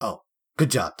 Oh,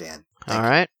 good job, Dan. All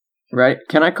right. Right?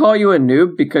 Can I call you a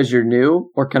noob because you're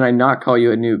new, or can I not call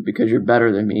you a noob because you're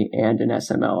better than me and an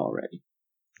SML already?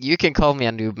 You can call me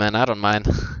a noob, man. I don't mind.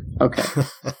 Okay.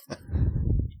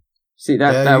 See,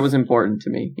 that was important to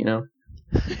me,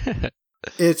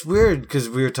 It's weird because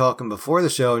we were talking before the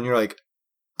show, and you're like,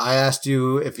 I asked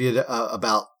you if you'd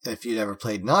about if you'd ever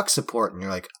played Nox support, and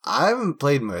you're like, I haven't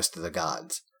played most of the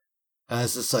gods. And I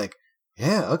was just like,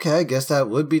 yeah, okay, I guess that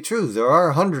would be true. There are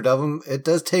 100 of them. It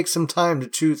does take some time to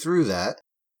chew through that.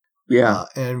 Yeah.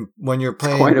 And when you're It's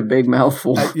playing quite a big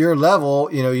mouthful. at your level,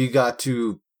 you got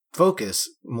to focus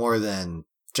more than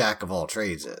jack of all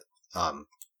trades.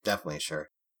 Definitely sure.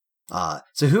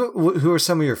 So who are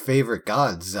some of your favorite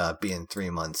gods being 3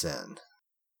 months in?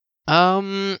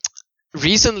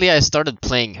 Recently I started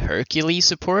playing Hercules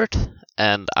support,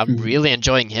 and I'm really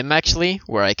enjoying him actually,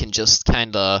 where I can just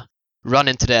kinda run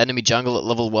into the enemy jungle at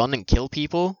level 1 and kill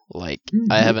people. Like,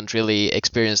 I haven't really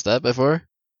experienced that before.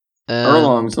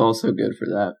 Erlong's also good for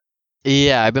that.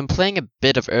 Yeah, I've been playing a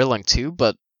bit of Erlang too,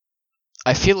 but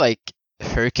I feel like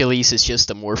Hercules is just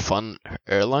a more fun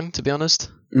Erlang, to be honest.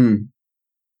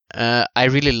 I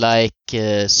really like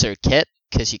Serket,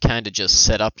 because you kind of just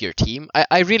set up your team.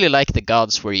 I really like the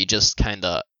gods where you just kind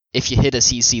of, if you hit a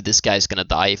CC, this guy's gonna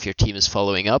die if your team is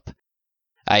following up.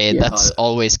 That's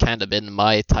always kind of been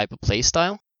my type of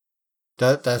playstyle.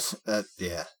 That's what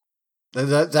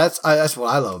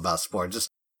I love about sport.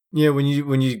 Just when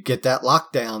you get that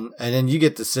lockdown, and then you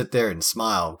get to sit there and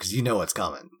smile because you know what's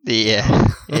coming. Yeah.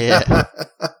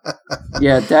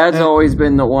 Yeah, Dad's always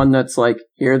been the one that's like,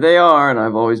 here they are, and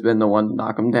I've always been the one to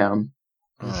knock them down.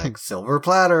 Like silver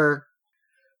platter.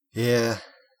 Yeah.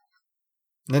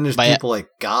 And then there's people like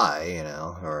Guy,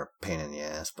 who are a pain in the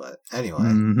ass. But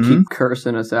anyway. Keep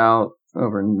cursing us out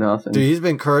over nothing. Dude, he's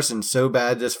been cursing so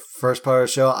bad this first part of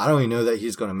the show. I don't even know that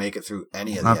he's going to make it through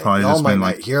any of that. Y'all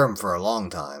might hear him for a long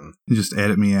time. You just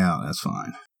edit me out. That's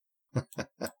fine.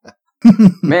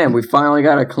 Man, we finally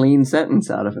got a clean sentence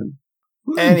out of him.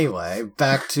 Anyway,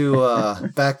 back to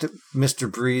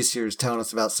Mr. Breeze here is telling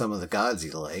us about some of the gods he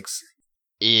likes.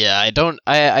 Yeah,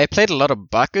 I played a lot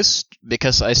of Bacchus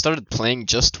because I started playing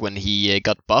just when he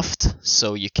got buffed,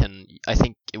 so you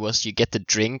get the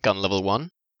drink on level 1,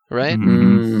 right?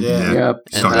 Yeah. Yep.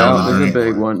 And that was a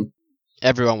big one.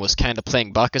 Everyone was kind of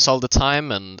playing Bacchus all the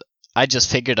time, and I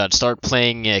just figured I'd start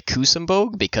playing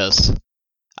Kusenbog because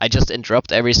I just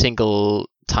interrupt every single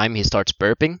time he starts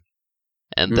burping.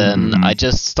 And then I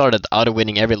just started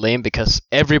auto-winning every lane because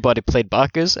everybody played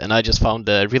Bacchus, and I just found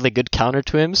a really good counter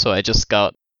to him, so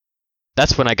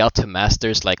that's when I got to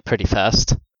Masters, pretty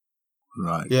fast.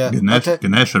 Right. Yeah.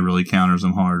 Ganesha really counters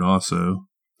him hard also.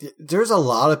 There's a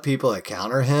lot of people that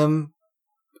counter him,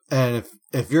 and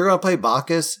if you're going to play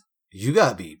Bacchus, you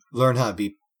got to learn how to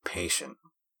be patient.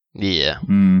 Yeah.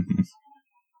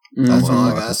 That's all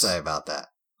I got to say about that.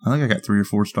 I think I got 3 or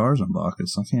 4 stars on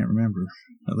Bacchus. I can't remember.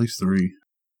 At least 3.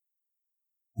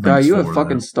 Guy, you have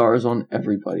fucking stars on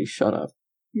everybody. Shut up.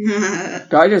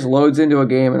 Guy just loads into a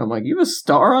game and I'm like, you have a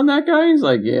star on that guy? He's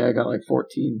like, yeah, I got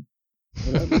 14.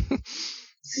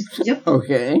 Yep.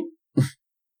 Okay.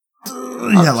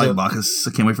 I like Bacchus.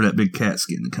 I can't wait for that big cat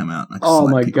skin to come out. Oh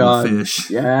my god. With a fish.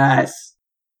 Yes.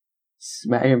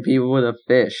 Smacking people with a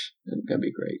fish. It's gonna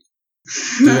be great.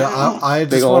 Dude, I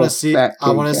just want to see. I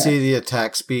want to see the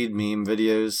attack speed meme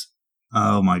videos.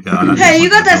 Oh my god! Hey, you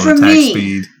got that from me.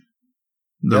 Speed.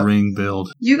 The ring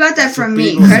build. You got that from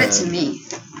me. Credit to me.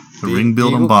 The ring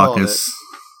build on Bacchus.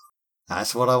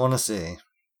 That's what I want to see.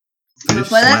 I'm gonna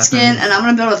play that skin, and I'm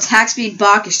gonna build attack speed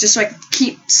Bacchus just so I can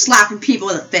keep slapping people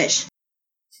with a fish.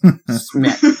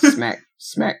 Smack, smack,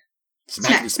 smack,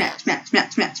 smack, smack, smack,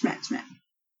 smack, smack, smack, smack.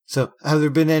 So, have there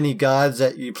been any gods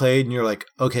that you played and you're like,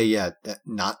 okay, yeah,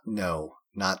 not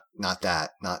that,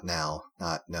 not now,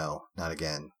 not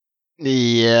again?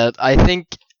 Yeah, I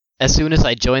think as soon as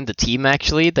I joined the team,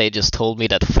 actually, they just told me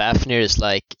that Fafnir is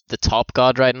the top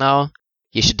god right now.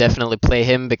 You should definitely play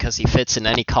him because he fits in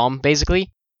any comp, basically.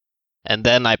 And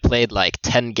then I played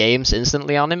 10 games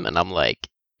instantly on him, and I'm like,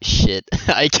 shit,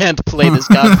 I can't play this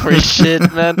god for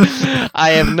shit, man.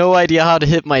 I have no idea how to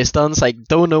hit my stuns, I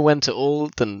don't know when to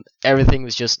ult, and everything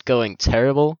was just going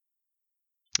terrible.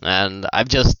 And I've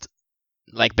just,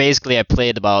 basically I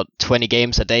played about 20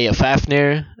 games a day of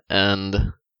Fafnir,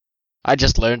 and I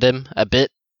just learned him a bit,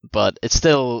 but it's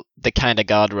still the kind of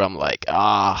god where I'm like,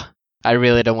 I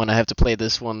really don't want to have to play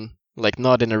this one,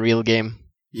 not in a real game.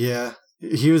 Yeah,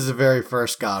 he was the very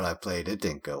first god I played, it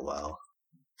didn't go well.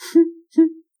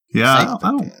 Yeah,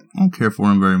 I don't care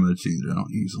for him very much either. I don't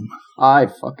use him. I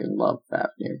fucking love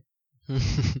Fafnir.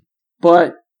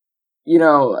 But,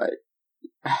 no,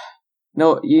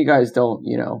 you guys don't,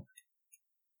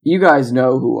 you guys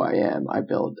know who I am. I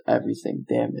build everything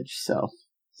damage, so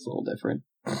it's a little different.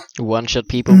 One-shot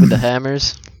people with the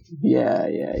hammers. Yeah.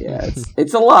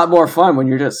 It's a lot more fun when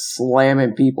you're just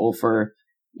slamming people for,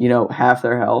 half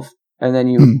their health and then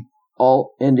you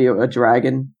alt into a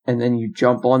dragon, and then you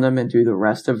jump on them and do the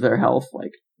rest of their health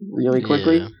like really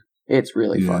quickly. Yeah. It's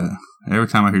really fun. Every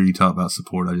time I hear you talk about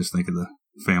support, I just think of the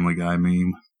Family Guy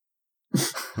meme.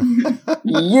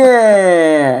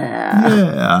 Yeah.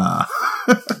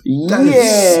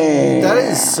 That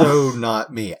is so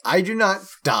not me. I do not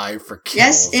die for kills.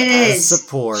 Yes, it as is.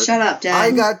 Support. Shut up, Dad.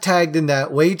 I got tagged in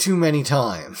that way too many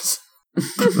times.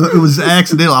 It was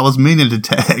accidental. I was meaning to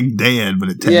tag Dad, but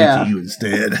it tagged you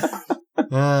instead.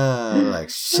 Like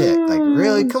shit. Like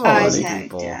really? Come on,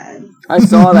 people. Dad. I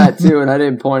saw that too, and I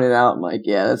didn't point it out. I'm like,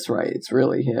 yeah, that's right. It's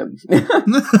really him.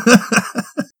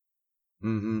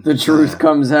 The truth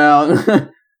comes out.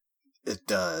 It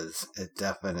does. It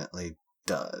definitely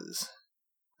does.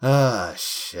 Ah,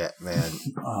 shit, man.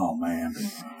 Oh, man.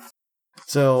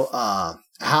 So,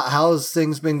 how's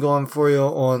things been going for you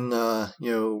on,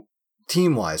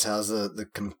 team-wise? How's the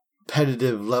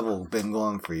competitive level been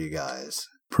going for you guys?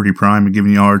 Pretty Prime and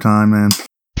giving you a hard time, man.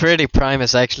 Pretty Prime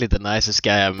is actually the nicest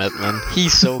guy I've met, man.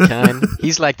 He's so kind.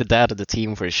 He's like the dad of the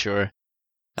team for sure.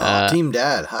 Team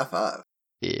Dad, high five.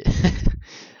 Yeah.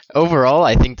 Overall,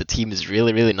 I think the team is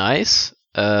really, really nice.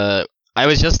 I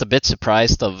was just a bit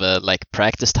surprised of like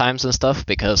practice times and stuff,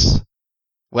 because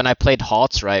when I played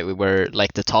HOTS, right, we were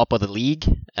like the top of the league,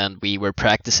 and we were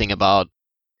practicing about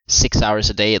 6 hours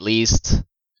a day at least,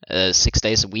 6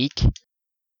 days a week.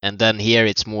 And then here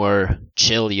it's more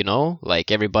chill, you know,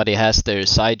 like everybody has their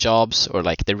side jobs, or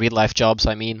like their real life jobs,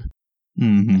 I mean.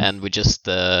 Mm-hmm. And we just,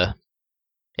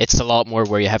 it's a lot more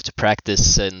where you have to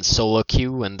practice in solo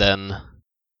queue and then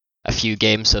a few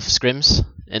games of scrims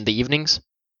in the evenings.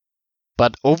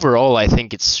 But overall, I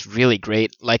think it's really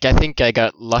great. Like, I think I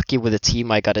got lucky with the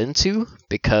team I got into,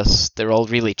 because they're all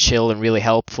really chill and really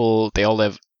helpful. They all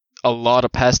have a lot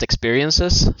of past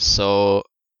experiences, so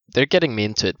they're getting me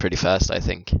into it pretty fast, I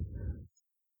think.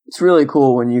 It's really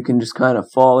cool when you can just kind of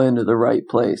fall into the right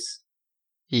place.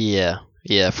 Yeah,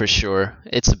 for sure.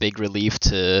 It's a big relief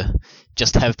to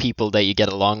just have people that you get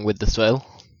along with as well.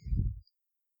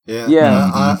 Yeah.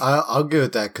 I'll go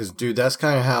with that, because, dude, that's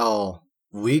kind of how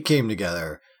we came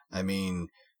together. I mean,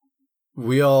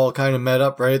 we all kind of met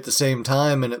up right at the same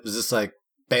time, and it was just like,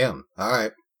 bam, all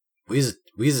right, we's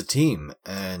a team,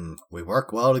 and we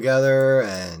work well together,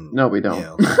 and... No, we don't. You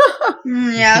know,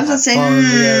 yeah, I was gonna say,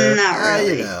 not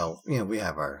really.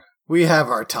 We have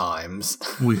our times.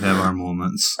 We have our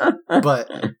moments.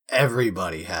 But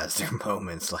everybody has their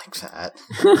moments like that.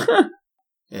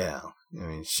 Yeah. I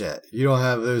mean, shit. You don't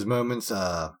have those moments,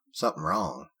 something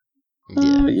wrong.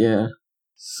 Yeah.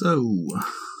 So,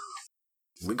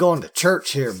 we're going to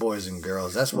church here, boys and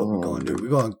girls. That's what we're going to do. We're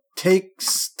going to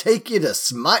take you to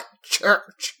Smite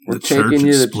Church. The Church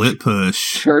of Split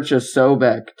Push. Church of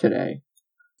Sobek today.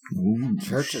 Ooh,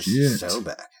 Church of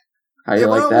Sobek. How you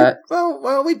like that?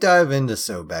 Well, we dive into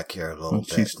Sobek here a little bit.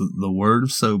 Teach the word of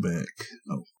Sobek.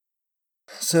 Oh.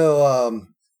 So,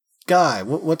 Guy,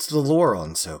 what's the lore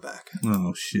on Sobek?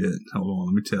 Oh, shit. Hold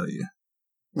on, let me tell you.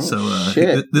 Oh, so,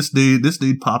 this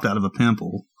dude popped out of a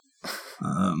pimple.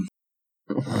 I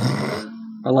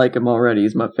like him already.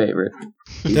 He's my favorite.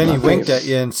 Then he winked at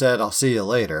you and said, "I'll see you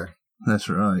later." That's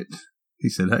right. He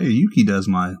said, "Hey, Yuki does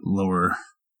my lore."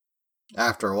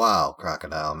 After a while,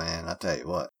 Crocodile, man, I tell you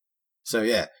what. So,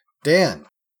 yeah, Dan,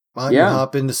 why don't you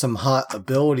hop into some hot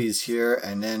abilities here,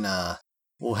 and then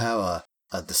we'll have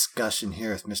a discussion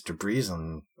here with Mr. Breeze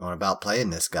on about playing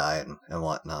this guy and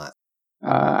whatnot.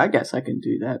 I guess I can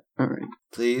do that. All right.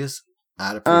 Please?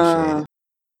 I'd appreciate it.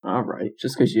 All right.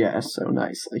 Just because you asked so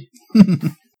nicely.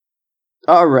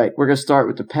 All right. We're going to start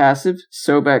with the passive.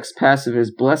 Sobek's passive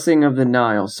is Blessing of the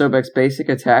Nile. Sobek's basic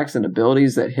attacks and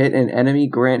abilities that hit an enemy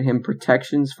grant him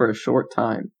protections for a short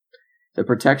time. The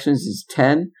protections is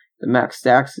 10. The max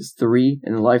stacks is 3.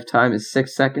 And the lifetime is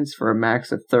 6 seconds for a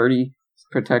max of 30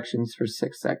 protections for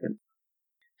 6 seconds.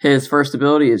 His first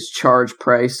ability is Charge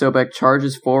Prey. Sobek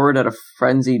charges forward at a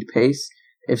frenzied pace.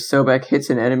 If Sobek hits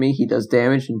an enemy, he does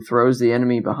damage and throws the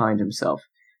enemy behind himself.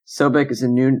 Sobek is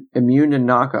immune to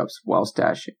knockups while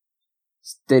stashing.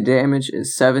 The damage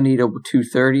is 70 to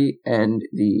 230, and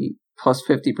the plus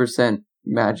 50%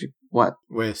 magic. What?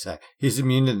 Wait a sec. He's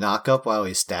immune to knockup while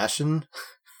he's stashing?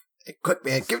 Hey, quick,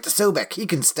 man, give it to Sobek. He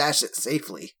can stash it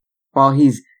safely. While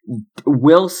he's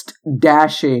whilst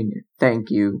dashing.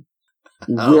 Thank you.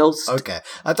 Whilst okay.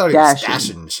 I thought he was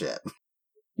stashing shit.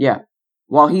 Yeah.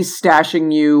 While he's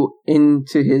stashing you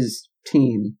into his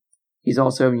team, he's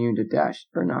also immune to dash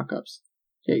or knockups.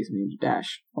 Yeah, he's immune to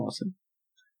dash. Awesome.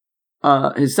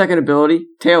 His second ability,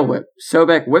 Tail Whip.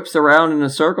 Sobek whips around in a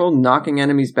circle, knocking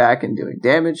enemies back and doing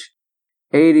damage.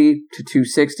 80 to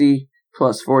 260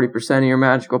 plus 40% of your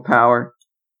magical power.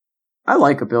 I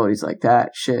like abilities like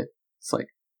that. Shit. It's like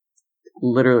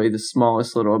literally the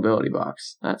smallest little ability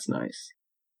box. That's nice.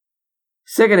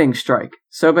 Sickening Strike.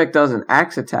 Sobek does an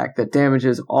axe attack that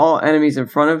damages all enemies in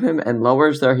front of him and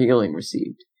lowers their healing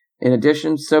received. In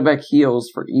addition, Sobek heals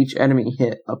for each enemy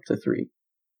hit up to 3.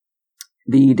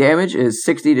 The damage is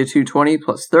 60 to 220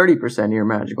 plus 30% of your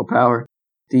magical power.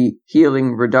 The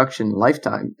healing reduction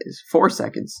lifetime is 4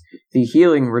 seconds. The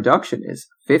healing reduction is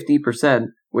 50%,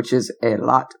 which is a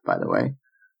lot, by the way.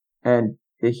 And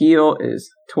the heal is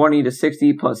 20 to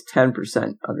 60 plus 10%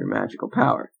 of your magical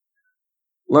power.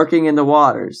 Lurking in the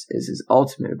Waters is his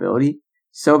ultimate ability.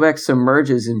 Sobek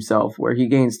submerges himself where he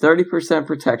gains 30%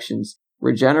 protections,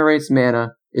 regenerates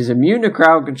mana, is immune to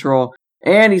crowd control,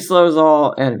 and he slows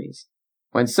all enemies.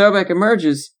 When Sobek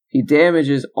emerges, he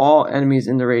damages all enemies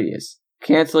in the radius.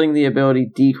 Canceling the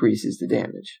ability decreases the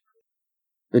damage.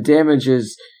 The damage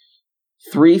is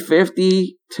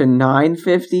 350 to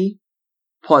 950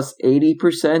 plus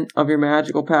 80% of your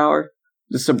magical power.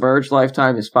 The submerged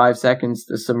lifetime is 5 seconds.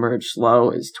 The submerged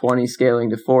slow is 20 scaling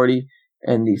to 40.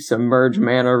 And the submerged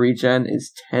mana regen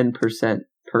is 10%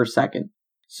 per second.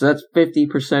 So that's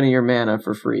 50% of your mana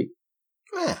for free.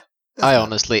 I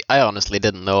honestly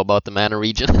didn't know about the mana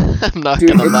regen. I'm not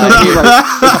Dude, gonna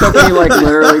lie. it took me like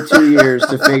literally 2 years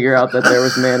to figure out that there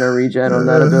was mana regen on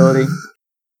that ability.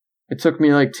 It took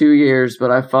me like 2 years,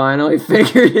 but I finally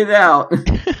figured it out.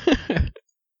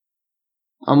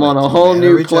 I'm on a whole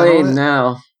new plane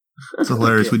now. It's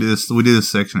hilarious. We do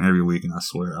this section every week, and I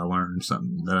swear I learn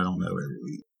something that I don't know every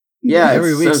week. Yeah,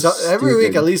 every week. so every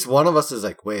week, at least one of us is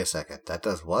like, "Wait a second, that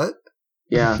does what?"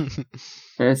 Yeah, and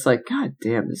it's like, God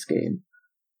damn, this game.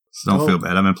 So don't feel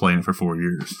bad. I've been playing it for 4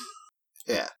 years.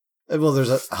 Yeah. Well, there's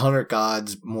 100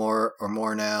 gods more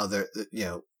now. They're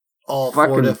all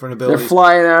Fucking 4 different abilities. They're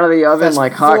flying out of the oven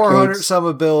like hotcakes. 400 some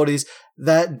abilities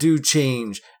that do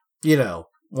change.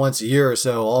 Once a year or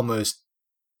so, almost.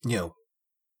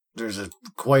 There's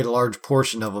quite a large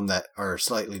portion of them that are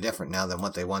slightly different now than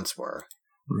what they once were.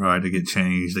 Right, they get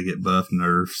changed, they get buff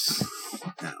nerfs.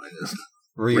 Now it just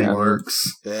reworks.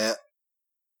 Yeah.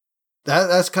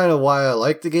 That's kind of why I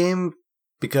like the game,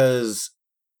 because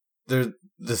the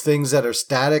things that are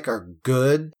static are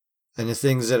good, and the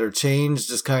things that are changed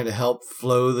just kind of help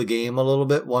flow the game a little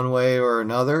bit one way or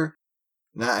another.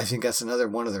 And I think that's another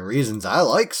one of the reasons I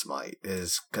like Smite,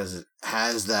 is because it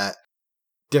has that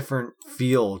different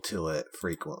feel to it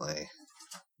frequently.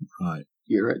 Right.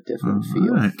 You're a different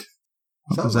feel. Right.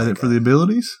 Was that it for the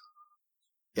abilities?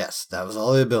 Yes, that was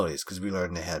all the abilities, because we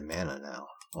learned they had mana now.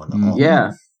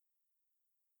 Yeah.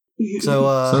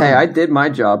 So, hey, I did my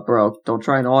job, bro. Don't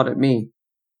try and audit me.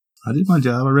 I did my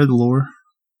job. I read the lore.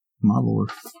 My lore.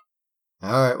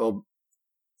 All right, well,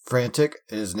 Frantic,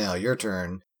 it is now your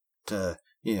turn to,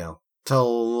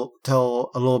 tell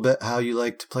a little bit how you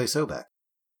like to play Sobek.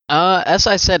 As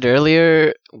I said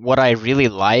earlier, what I really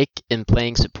like in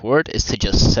playing support is to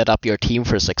just set up your team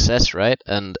for success, right?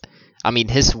 And, I mean,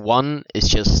 his one is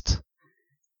just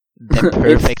the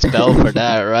perfect spell for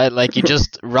that, right? Like, you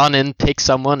just run in, pick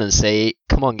someone, and say,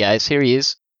 come on, guys, here he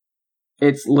is.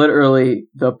 It's literally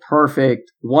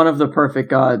one of the perfect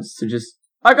gods to just,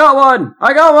 I got one!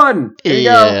 Here you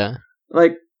go.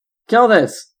 Like, kill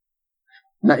this.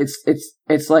 No,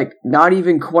 it's like not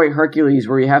even quite Hercules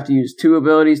where you have to use 2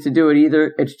 abilities to do it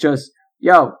either. It's just,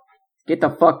 yo, get the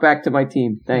fuck back to my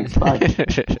team. Thanks, bye.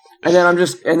 and then I'm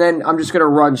just gonna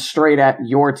run straight at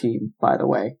your team, by the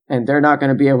way, and they're not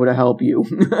gonna be able to help you.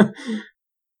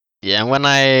 Yeah, when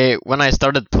I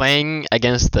started playing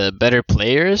against the better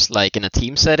players, like in a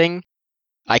team setting,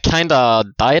 I kinda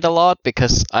died a lot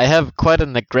because I have quite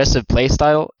an aggressive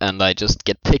playstyle, and I just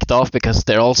get picked off because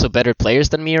they're also better players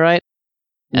than me, right?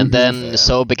 And then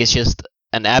Sobek is just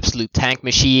an absolute tank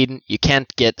machine. You can't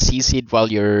get CC'd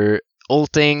while you're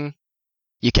ulting.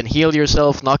 You can heal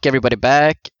yourself, knock everybody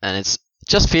back, and it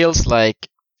just feels like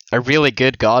a really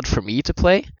good god for me to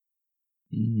play.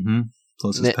 Mm-hmm.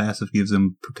 Plus his passive gives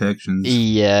him protections.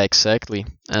 Yeah, exactly.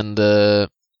 And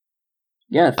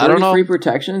yeah, 33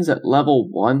 protections at level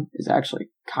 1 is actually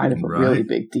kind of a really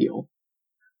big deal.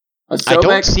 A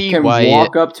Sobek can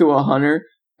walk up to a hunter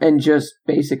and just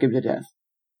basic him to death.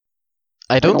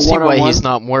 I don't see why he's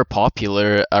not more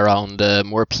popular around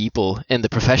more people in the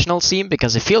professional scene,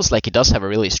 because it feels like he does have a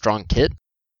really strong kit.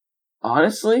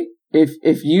 Honestly,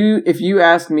 if you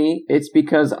ask me, it's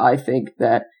because I think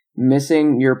that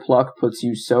missing your pluck puts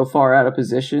you so far out of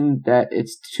position that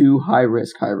it's too high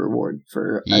risk, high reward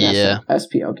for an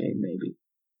SPL game, maybe.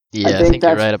 Yeah, I think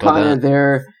that's you're right about kind of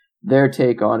their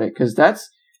take on it, because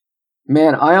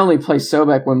I only play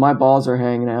Sobek when my balls are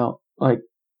hanging out. Like,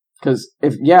 Because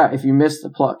if you miss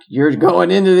the pluck, you're going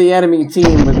into the enemy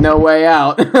team with no way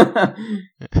out.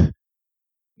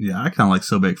 Yeah, I kind of like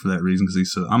Sobek for that reason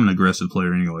because I'm an aggressive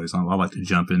player anyway, so I like to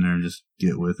jump in there and just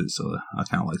get with it. So I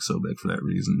kind of like Sobek for that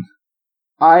reason.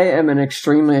 I am an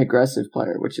extremely aggressive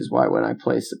player, which is why when I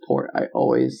play support, I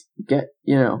always get,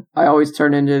 I always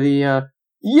turn into the,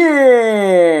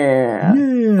 yeah,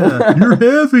 you're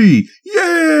heavy,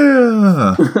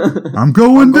 yeah, I'm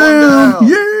going down,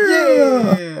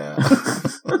 yeah.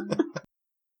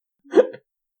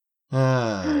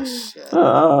 Ah, shit.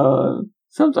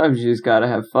 Sometimes you just gotta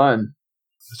have fun.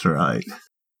 That's right.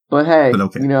 But hey,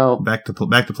 okay. Back to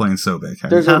playing Sobek.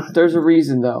 There's a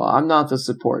reason though. I'm not the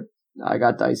support. I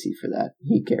got Dicey for that.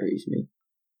 He carries me.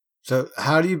 So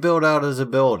how do you build out his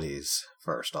abilities,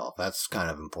 first off? That's kind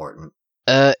of important.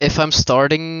 If I'm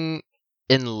starting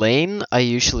in lane, I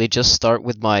usually just start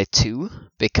with my 2,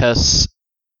 because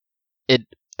it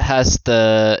has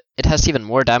even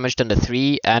more damage than the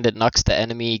 3, and it knocks the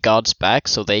enemy gods back,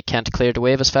 so they can't clear the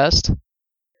wave as fast.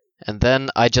 And then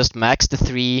I just max the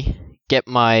 3, get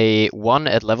my 1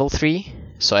 at level 3,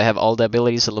 so I have all the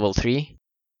abilities at level 3.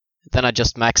 Then I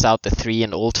just max out the 3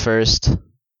 and ult first,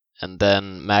 and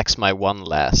then max my 1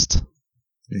 last.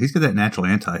 Yeah, he's got that natural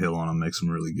anti-heal on him, makes him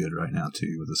really good right now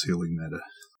too with his healing meta.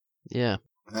 Yeah.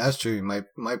 That's true. You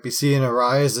might be seeing a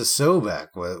rise of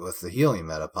Sobek with the healing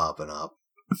meta popping up.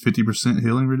 50%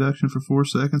 healing reduction for 4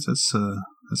 seconds,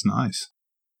 that's nice.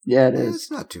 Yeah, it is.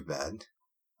 It's not too bad.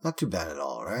 Not too bad at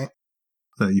all, right?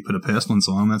 You put a pestilence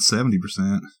on him, that's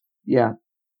 70%. Yeah.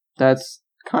 That's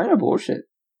kind of bullshit.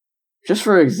 Just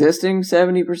for existing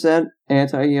 70%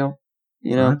 anti-heal,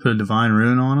 I put a divine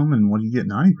rune on him, and what do you get?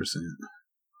 90%.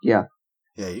 Yeah.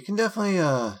 Yeah, you can definitely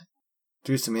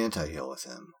do some anti-heal with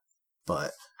him.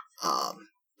 But,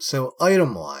 so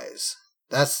item-wise,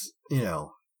 that's,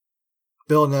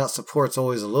 building out support's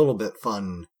always a little bit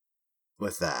fun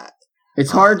with that.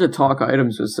 It's hard to talk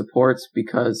items with supports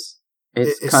because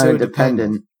it's kind of so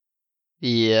dependent.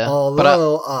 Yeah.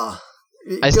 Although,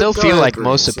 I still feel like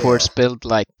most supports build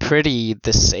like pretty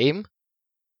the same.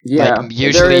 Yeah. Like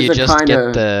usually you just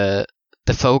get the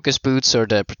focus boots or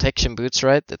the protection boots,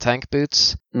 right? The tank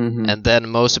boots. Mm-hmm. And then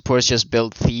most supports just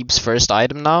build Thebes first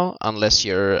item now, unless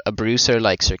you're a bruiser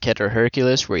like Serket or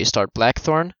Hercules, where you start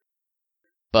Blackthorn.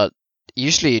 But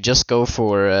usually you just go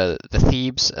for the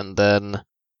Thebes and then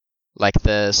like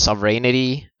the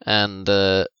Sovereignty and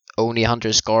the Oni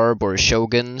Hunter's Garb or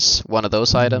Shogun's, one of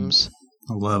those items.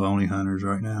 I love Oni Hunters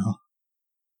right now.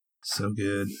 So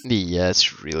good. Yeah,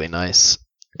 it's really nice.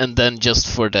 And then just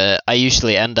for I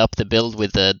usually end up the build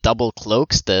with the double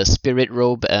cloaks, the Spirit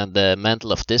Robe and the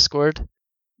Mantle of Discord.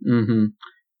 Mm-hmm.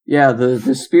 Yeah,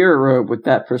 the Spirit Robe with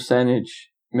that percentage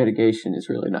mitigation is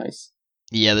really nice.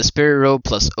 Yeah, the Spirit Robe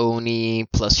plus Oni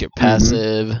plus your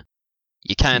passive. Mm-hmm.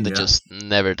 You kind of just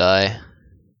never die.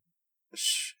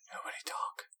 Shh, nobody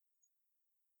talk.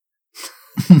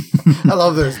 I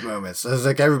love those moments. It's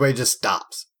like everybody just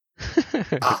stops.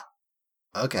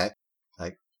 Okay.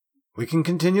 Like, we can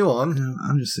continue on. Yeah,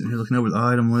 I'm just sitting here looking over the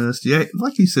item list. Yeah,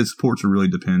 like you said, supports are really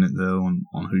dependent, though, on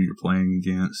who you're playing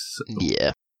against. So yeah.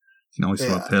 You can always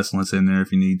throw a Pestilence in there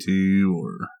if you need to,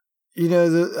 or...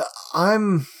 I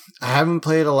haven't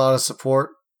played a lot of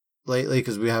support lately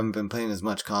because we haven't been playing as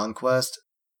much Conquest.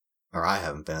 Or I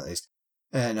haven't been, at least.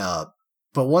 And,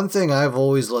 but one thing I've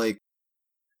always liked,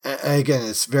 and again,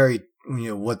 it's very,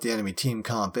 what the enemy team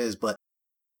comp is, but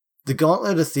the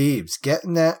Gauntlet of Thebes,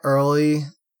 getting that early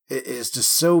is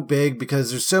just so big because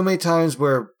there's so many times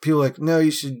where people are like, no,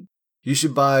 you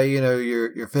should buy,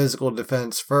 your physical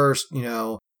defense first,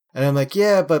 and I'm like,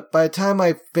 yeah, but by the time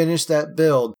I finish that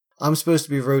build, I'm supposed to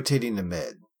be rotating to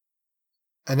mid.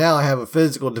 And now I have a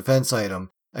physical defense item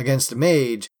against a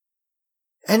mage,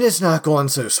 and it's not going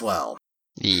so swell.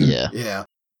 Yeah. Yeah.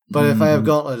 But if I have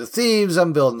Gauntlet of Thebes,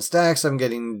 I'm building stacks, I'm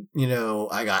getting,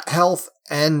 I got health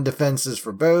and defenses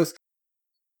for both.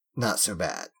 Not so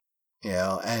bad.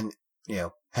 And,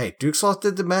 hey, Duke Sloth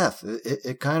did the math.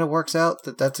 It kind of works out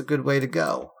that's a good way to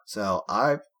go. So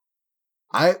I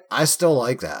still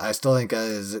like that. I still think that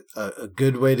is a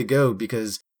good way to go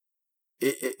because,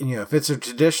 if it's a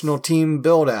traditional team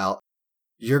build out,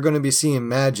 you're going to be seeing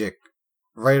Magic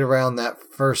right around that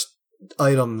first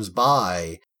item's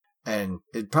buy. And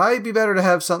it'd probably be better to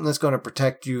have something that's going to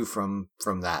protect you from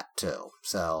that too.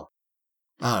 So,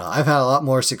 I don't know. I've had a lot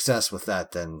more success with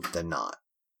that than not.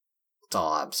 That's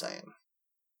all I'm saying.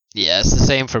 Yeah, it's the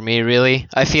same for me, really.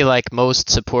 I feel like most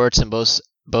supports in both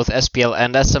SPL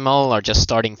and SML are just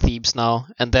starting Thebes now,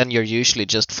 and then you're usually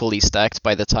just fully stacked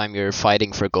by the time you're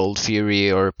fighting for Gold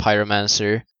Fury or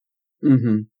Pyromancer.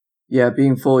 Mm-hmm. Yeah,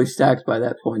 being fully stacked by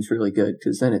that point is really good,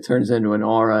 because then it turns into an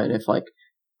aura, and if, like,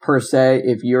 per se,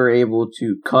 if you're able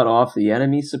to cut off the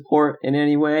enemy support in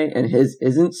any way, and his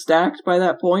isn't stacked by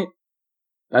that point,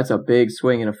 that's a big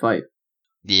swing in a fight.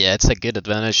 Yeah, it's a good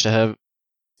advantage to have.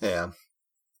 Yeah.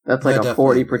 That's like I a definitely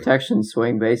 40 agree. protection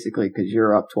swing, basically, because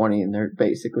you're up 20 and they're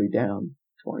basically down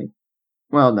 20.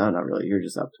 Well, no, not really. You're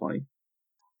just up 20.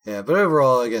 Yeah, but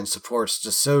overall, again, support's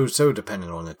just so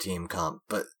dependent on the team comp.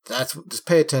 But just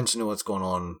pay attention to what's going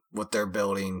on, what they're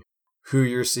building, who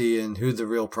you're seeing, who the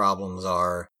real problems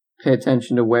are. Pay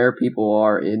attention to where people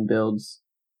are in builds.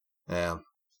 Yeah.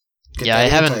 Yeah,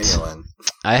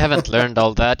 I haven't learned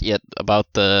all that yet about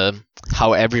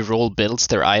how every role builds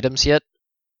their items yet.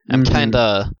 I'm kind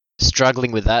of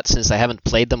struggling with that since I haven't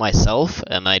played them myself,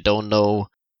 and I don't know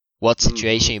what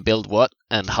situation you build what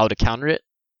and how to counter it.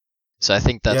 So I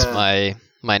think that's my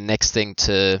next thing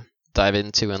to dive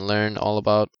into and learn all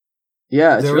about.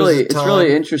 Yeah, it's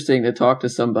really interesting to talk to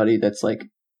somebody that's like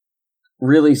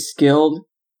really skilled,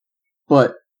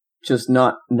 but just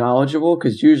not knowledgeable,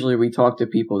 because usually we talk to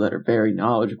people that are very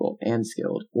knowledgeable and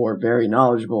skilled, or very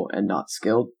knowledgeable and not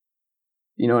skilled.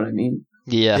 You know what I mean?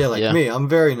 Yeah, me. I'm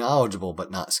very knowledgeable, but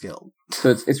not skilled.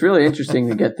 So it's really interesting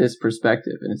to get this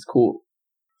perspective, and it's cool.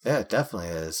 Yeah, it definitely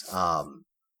is.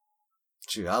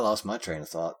 Shoot, I lost my train of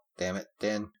thought. Damn it,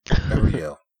 Dan. There we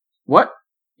go. What?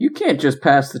 You can't just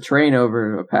pass the train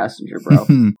over to a passenger, bro.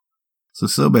 So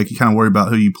Sobek, you kind of worry about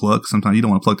who you pluck. Sometimes you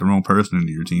don't want to pluck the wrong person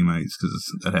into your teammates,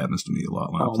 because that happens to me a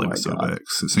lot when I play with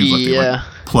Sobeks. It seems like they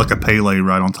pluck a Pele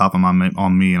right on top of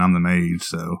on me, and I'm the mage,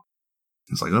 so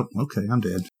it's like, oh, okay, I'm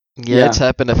dead. Yeah, it's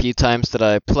happened a few times that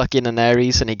I pluck in an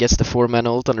Ares and he gets the 4-man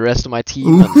ult on the rest of my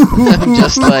team. And I'm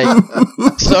just like,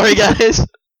 sorry guys.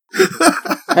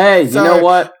 Hey, you know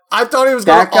what? I thought he was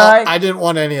that guy. I didn't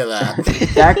want any of that.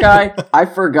 That guy, I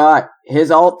forgot. His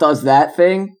ult does that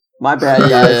thing. My bad,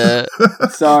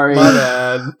 guys. Sorry. My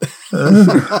bad.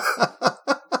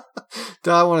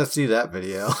 Do I want to see that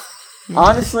video?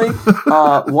 Honestly,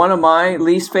 one of my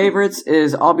least favorites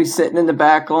is I'll be sitting in the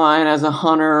back line as a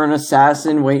hunter or an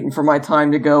assassin waiting for my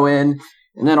time to go in,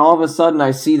 and then all of a sudden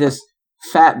I see this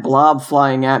fat blob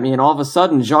flying at me, and all of a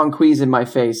sudden Jean-Qui's in my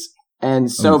face, and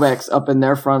Sobek's up in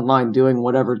their front line doing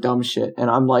whatever dumb shit, and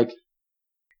I'm like,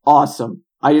 awesome.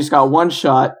 I just got one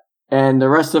shot, and the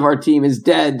rest of our team is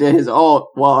dead to his ult,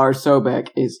 while our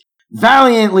Sobek is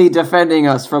valiantly defending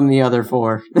us from the other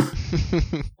 4.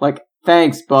 Like,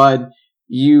 thanks, bud.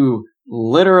 You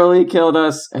literally killed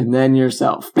us, and then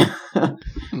yourself.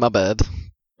 My bad.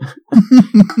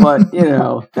 But, you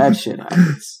know, that shit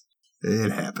happens. It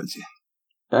happens.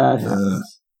 That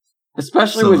happens.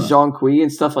 Especially with Jean-Qui and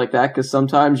stuff like that, because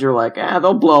sometimes you're like,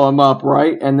 they'll blow him up,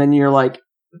 right? And then you're like,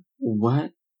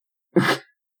 what?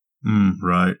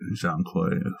 Right,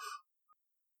 Jean-Qui.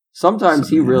 Sometimes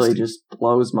he really just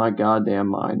blows my goddamn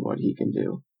mind what he can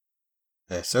do.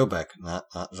 Yeah, Sobek, not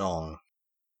Jean.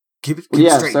 Keep it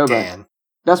straight, Sobek. Dan.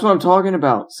 That's what I'm talking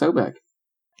about, Sobek.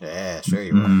 Yeah, sure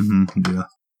you are. Mm-hmm, yeah.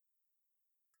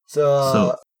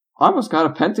 So I almost got a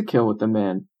pentakill with the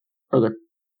man. Or the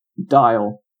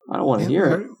dial. I don't want to hear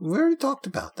it. We already talked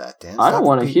about that, Dan. I don't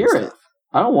want to hear it.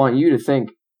 I don't want you to think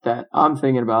that I'm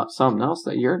thinking about something else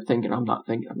that you're thinking I'm not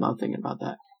thinking about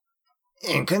that.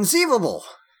 Inconceivable.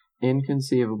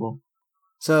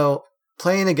 So,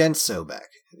 playing against Sobek.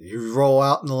 You roll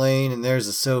out in the lane and there's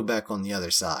a Sobek on the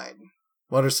other side.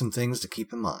 What are some things to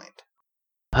keep in mind?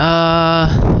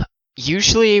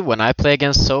 Usually when I play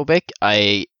against Sobek,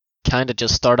 I kind of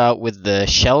just start out with the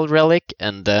Shell Relic,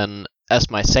 and then as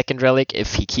my second relic,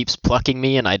 if he keeps plucking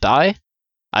me and I die,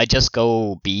 I just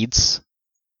go Beads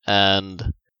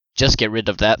and just get rid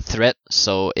of that threat.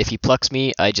 So if he plucks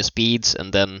me, I just Beads,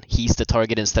 and then he's the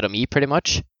target instead of me, pretty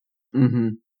much. Mm-hmm.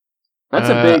 That's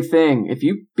a big thing. If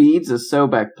you Beads a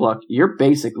Sobek pluck, you're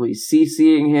basically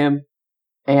CCing him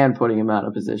and putting him out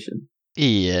of position.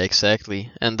 Yeah, exactly.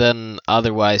 And then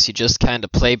otherwise, you just kind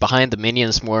of play behind the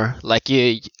minions more. Like,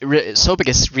 Sobek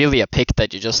is really a pick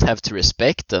that you just have to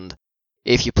respect, and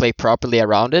if you play properly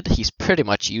around it, he's pretty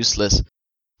much useless.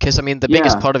 Because, I mean, the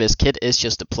biggest part of his kit is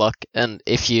just a pluck, and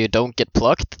if you don't get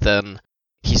plucked, then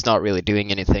he's not really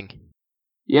doing anything.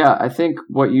 Yeah, I think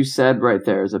what you said right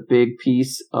there is a big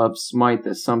piece of Smite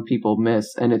that some people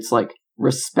miss, and it's like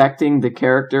respecting the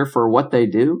character for what they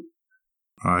do.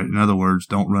 All right. In other words,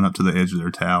 don't run up to the edge of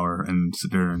their tower and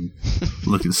sit there and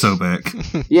look at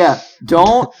Sobek. Yeah,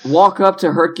 don't walk up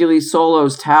to Hercules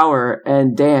Solo's tower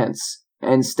and dance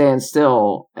and stand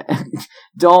still.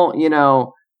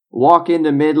 Don't, walk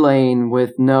into mid lane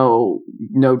with no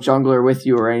jungler with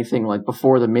you or anything, like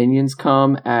before the minions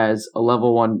come as a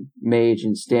level 1 mage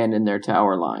and stand in their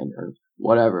tower line or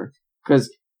whatever. because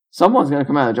someone's gonna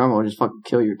come out of the jungle and just fucking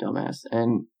kill your dumbass,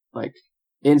 and like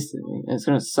instantly, and it's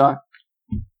gonna suck.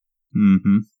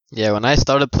 Mm-hmm. Yeah, when I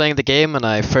started playing the game and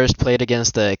I first played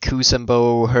against the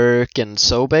Kuzenbo, Herc, and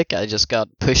Sobek, I just got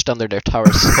pushed under their tower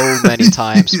so many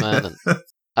times, man. And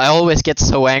I always get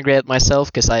so angry at myself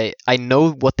because I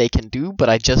know what they can do, but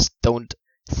I just don't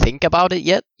think about it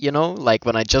yet, you know? Like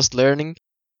when I just learning.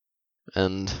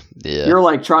 And yeah. You're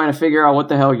like trying to figure out what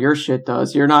the hell your shit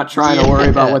does. You're not trying to worry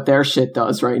about what their shit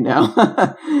does right now.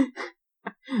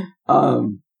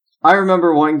 I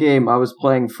remember one game I was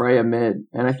playing Freya mid,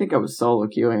 and I think I was solo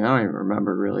queuing. I don't even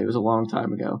remember really. It was a long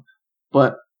time ago.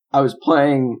 But I was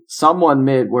playing someone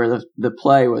mid where the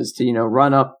play was to,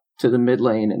 run up to the mid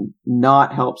lane and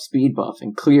not help speed buff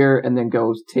and clear and then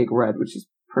go take red, which is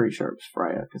pretty sure it was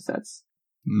Freya, because that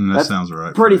sounds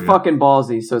right. Pretty fucking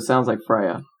ballsy, so it sounds like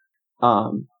Freya.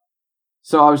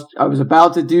 So I was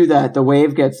about to do that. The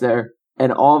wave gets there,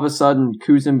 and all of a sudden,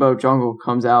 Kuzenbo jungle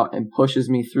comes out and pushes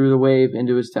me through the wave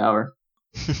into his tower.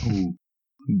 Ooh,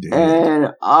 and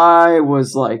I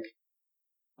was like,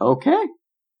 okay,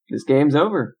 this game's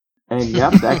over. And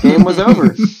yep, that game was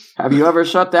over. Have you ever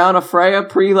shut down a Freya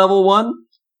pre-level 1?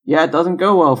 Yeah, it doesn't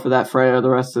go well for that Freya the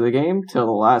rest of the game till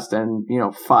the last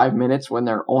 5 minutes when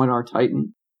they're on our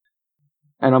Titan.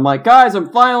 And I'm like, guys,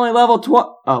 I'm finally level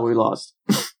 12. Oh, we lost.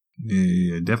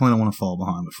 Yeah, definitely don't want to fall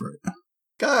behind with Freya.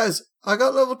 Guys, I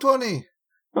got level 20.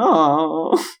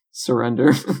 Oh,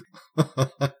 surrender.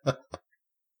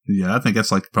 Yeah, I think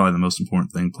that's like probably the most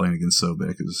important thing playing against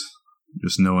Sobek is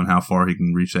just knowing how far he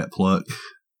can reach that pluck.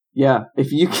 Yeah,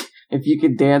 if you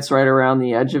could dance right around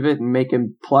the edge of it and make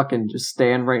him pluck and just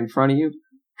stand right in front of you,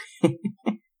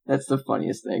 that's the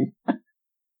funniest thing.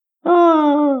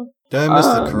 Oh, did I miss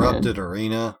the corrupted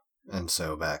arena and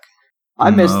Sobek? I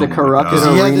missed the corrupted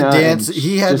arena.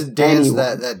 He had to dance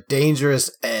that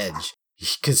dangerous edge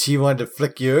because he wanted to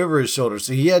flick you over his shoulder.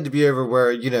 So he had to be over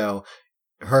where,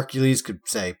 Hercules could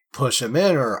say push him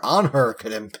in, or Anhur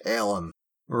could impale him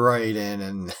right in.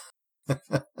 And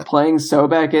playing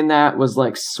Sobek in that was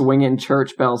like swinging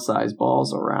church bell size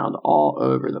balls around all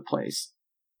over the place.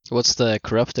 What's the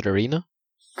corrupted arena?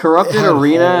 Corrupted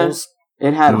arena. Holes.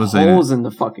 It had holes in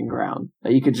the fucking ground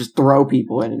that you could just throw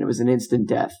people in, and it was an instant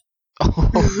death.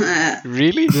 Oh,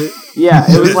 really? Yeah,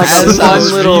 it was like a fun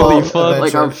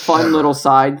little, fun little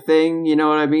side thing. You know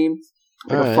what I mean?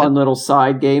 Like a fun little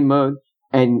side game mode.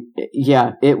 And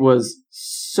yeah, it was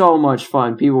so much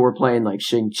fun. People were playing like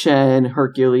Xing Chen,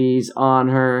 Hercules,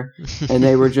 Anhur, and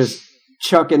they were just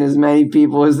chucking as many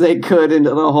people as they could into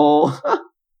the hole.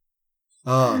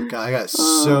 Oh god, I got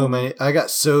so many. I got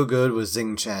so good with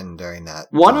Xing Chen during that.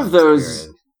 One of those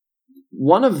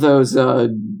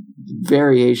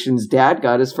variations, Dad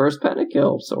got his first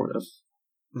pentakill, sort of.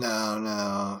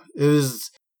 No,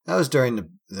 that was during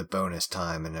the bonus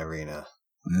time in Arena.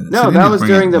 No, that was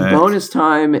during the bonus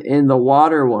time in the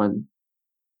water one.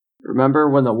 Remember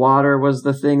when the water was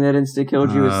the thing that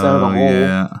insta-killed you instead of the hole?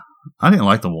 Yeah. I didn't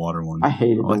like the water one. I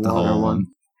hated the water one.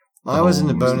 I was in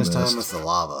the bonus time with the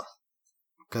lava.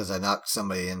 Because I knocked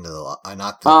somebody into the lava. I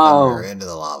knocked the thunder into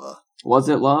the lava. Was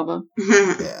it lava?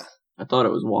 Yeah. I thought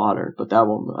it was water, but that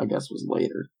one, I guess, was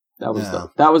later. That was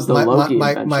the Loki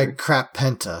adventure. My crap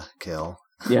penta kill.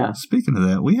 Yeah. Speaking of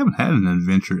that, we haven't had an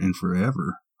adventure in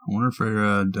forever. I wonder if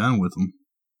they're done with them.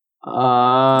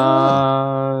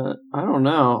 I don't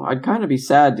know. I'd kind of be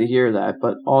sad to hear that,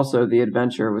 but also the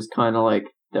adventure was kind of like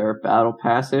their battle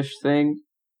pass-ish thing.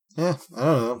 Yeah, I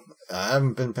don't know. I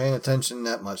haven't been paying attention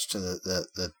that much to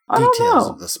the details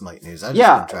of the Smite news. I've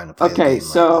just been trying to play the game.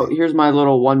 So here's my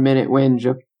little 1-minute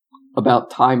whinge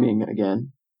about timing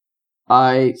again.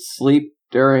 I sleep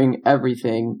during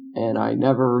everything, and I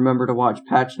never remember to watch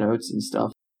patch notes and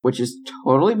stuff, which is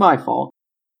totally my fault.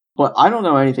 But I don't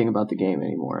know anything about the game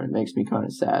anymore, and it makes me kind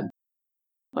of sad.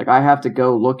 Like, I have to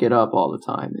go look it up all the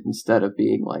time, instead of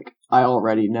being like, I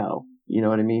already know. You know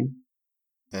what I mean?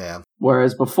 Yeah.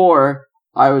 Whereas before,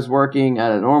 I was working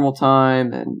at a normal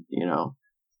time, and,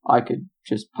 I could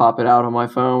just pop it out on my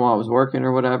phone while I was working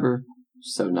or whatever.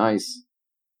 So nice.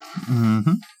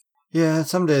 Mm-hmm. Yeah,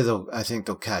 someday I think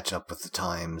they'll catch up with the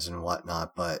times and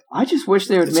whatnot, but I just wish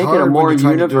they would make it a more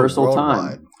universal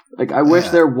time. Like, I wish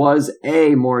there was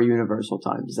a more universal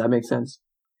time. Does that make sense?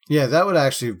 Yeah, that would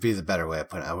actually be the better way of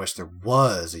putting it. I wish there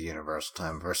was a universal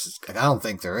time versus... I don't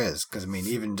think there is, because,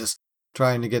 even just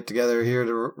trying to get together here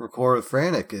to record with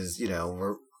Frantic is,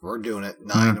 we're doing it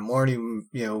 9 in the morning,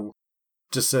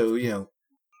 just so,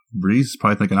 Breeze is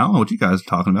probably thinking, I don't know what you guys are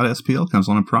talking about. SPL comes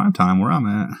on in prime time where I'm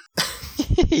at.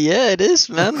 Yeah, it is,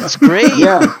 man. It's great.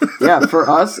 Yeah. For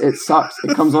us, it sucks.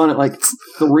 It comes on at like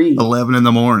 3. 11 in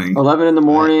the morning. 11 in the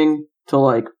morning till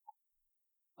like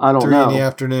I don't 3 know. in the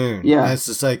afternoon. Yeah. And it's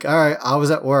just like, all right, I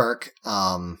was at work.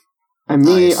 And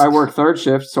me, I work third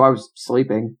shift, so I was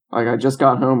sleeping. Like, I just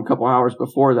got home a couple hours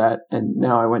before that, and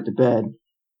now I went to bed.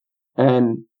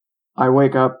 And I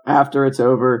wake up after it's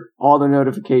over. All the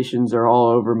notifications are all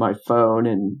over my phone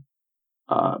and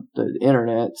the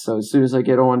internet. So as soon as I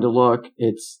get on to look,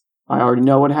 I already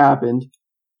know what happened.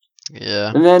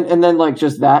 Yeah. And then like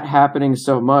just that happening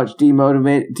so much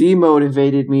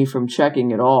demotivated me from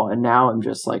checking it all. And now I'm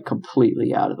just like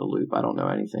completely out of the loop. I don't know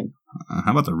anything.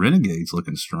 How about the Renegades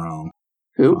looking strong?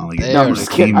 Who? No, I'm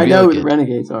just kidding. I know who the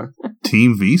Renegades are.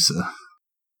 Team Visa.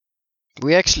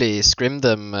 We actually scrimmed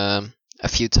them a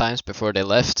few times before they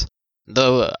left.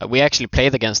 Though we actually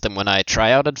played against them when I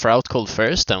tryouted for Out Cold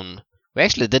first, and we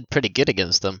actually did pretty good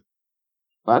against them.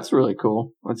 That's really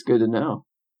cool. That's good to know.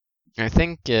 I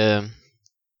think they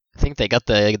got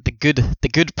the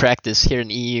good practice here in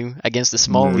EU against the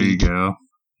small league. There you go.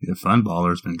 Yeah,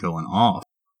 Funballer's been going off.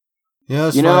 Yeah,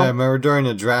 that's funny. I remember during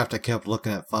the draft, I kept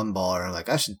looking at Funballer and I'm like,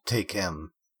 I should take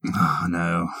him. Oh,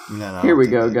 no. Here we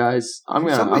go, guys.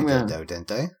 Somebody did, though, didn't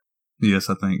they? Yes,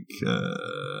 I think.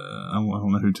 I don't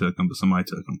know who took him, but somebody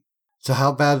took him. So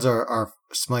how bad's our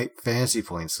Smite Fantasy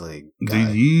Points League?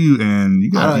 Dude,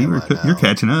 you're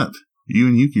catching up. You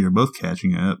and Yuki are both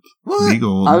catching up. What?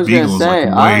 Beagle's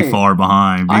way far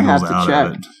behind. Beagle's out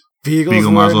of it. Beagle's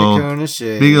Beagle wearing the cone of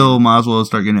shame. Beagle might as well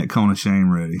start getting that cone of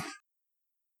shame ready.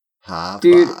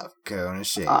 Dude, cone of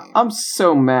shame. I'm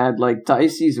so mad. Like,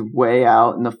 Dicey's way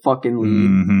out in the fucking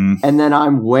lead, and then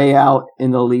I'm way out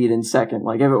in the lead in second.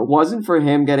 Like, if it wasn't for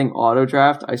him getting auto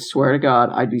draft, I swear to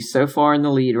God, I'd be so far in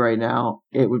the lead right now.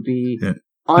 It would be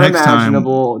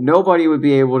unimaginable. Nobody would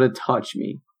be able to touch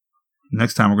me.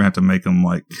 Next time we're going to have to make them,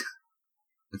 like,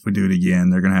 if we do it again,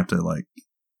 they're going to have to, like,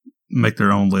 make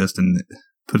their own list and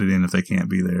put it in if they can't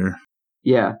be there.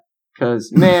 Yeah,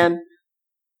 because, man,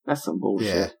 that's some bullshit.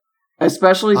 Yeah.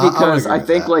 Especially because I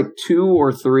think, like, 2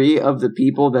 or 3 of the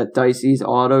people that Dicey's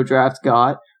auto draft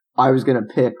got, I was going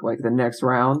to pick, like, the next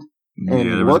round.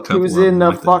 And look who's in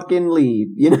the fucking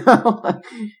lead, you know?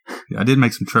 Yeah, I did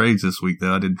make some trades this week,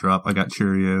 though. I got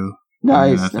Cheerio.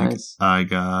 Nice. I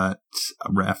got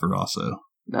Raffer also.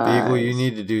 Nice. Beagle, you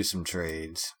need to do some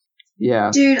trades.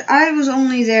 Yeah. Dude, I was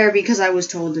only there because I was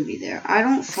told to be there. I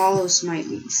don't follow Smite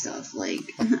League stuff. Like.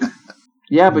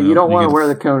 Yeah, but you don't want to wear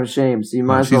the cone of shame, so you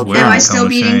might as well try. Am I still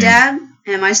beating Dad?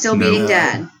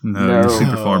 No, you're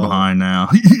super far behind now.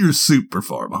 You're super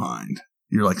far behind.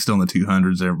 You're like still in the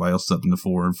 200s. Everybody else is up in the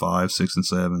 4 and 5, 6 and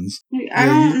 7s. I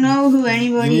don't know who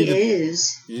anybody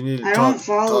is. You need to I don't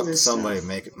follow this somebody.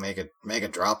 stuff. Make a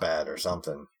drop ad or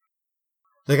something.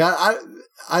 Like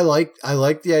I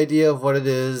like the idea of what it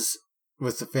is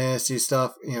with the fantasy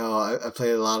stuff. You know, I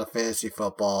played a lot of fantasy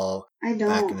football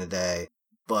back in the day,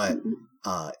 but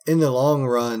in the long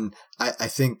run, I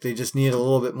think they just need a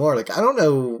little bit more. Like, I don't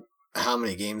know how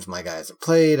many games my guys have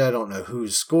played. I don't know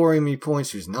who's scoring me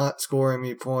points, who's not scoring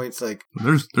me points. Like,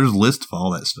 there's lists of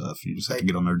all that stuff. You just have to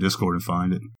get on their Discord and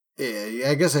find it. Yeah,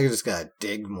 I guess I just gotta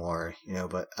dig more, you know.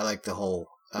 But I like the whole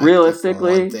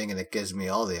realistically one thing, and it gives me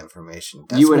all the information.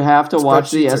 You would have to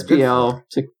watch the SPL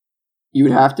you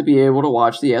would have to be able to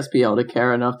watch the SPL to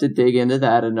care enough to dig into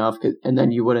that enough, and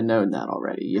then you would have known that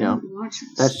already. You know,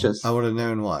 that's just. I would have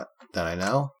known what that I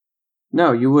know.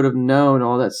 No, you would have known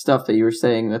all that stuff that you were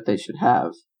saying that they should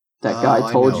have. That guy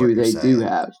told you they do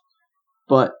have.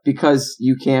 But because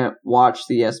you can't watch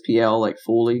the SPL, like,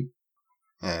 fully.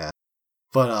 Yeah.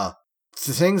 But,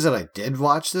 the things that I did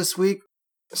watch this week,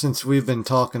 since we've been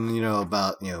talking, you know,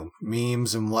 about, you know,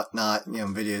 memes and whatnot, you know,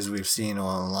 videos we've seen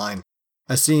online.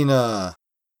 I seen, I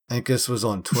think this was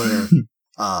on Twitter,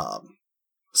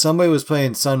 somebody was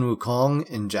playing Sun Wukong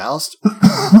in Joust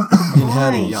and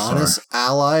had a Giannis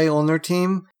ally on their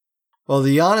team. Well,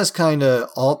 the Giannis kind of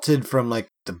alted from like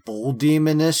the Bull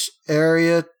Demon-ish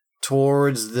area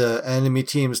towards the enemy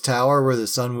team's tower where the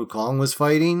Sun Wukong was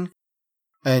fighting.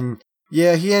 And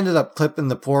yeah, he ended up clipping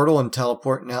the portal and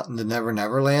teleporting out into Never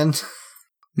Never Land.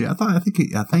 Yeah, I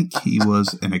think he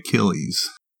was an Achilles.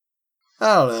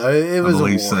 I don't know. It was a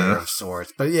warrior of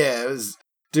sorts. But yeah, it was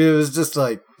just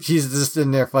like, he's just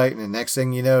in there fighting, and next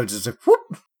thing you know, it's just like,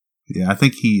 whoop. Yeah, I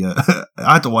think he, I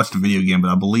have to watch the video again, but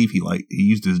I believe he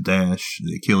used his dash,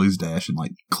 the Achilles dash, and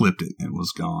like clipped it and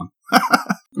was gone.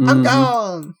 I'm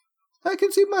gone. I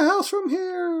can see my house from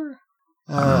here.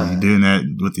 You doing that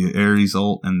with the Ares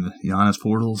ult and the Giannis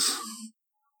portals?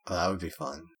 Oh, that would be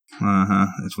fun.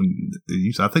 That's when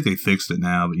I think they fixed it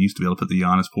now, but you used to be able to put the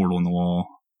Giannis portal on the wall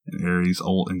and Ares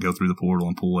ult and go through the portal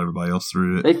and pull everybody else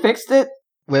through it. They fixed it?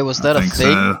 Wait, was that a thing?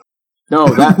 So. No,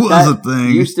 that was a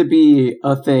thing. Used to be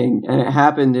a thing, and it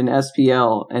happened in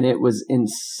SPL, and it was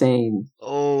insane.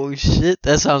 Oh shit,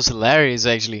 that sounds hilarious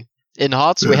actually. In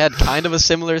HOTS we had kind of a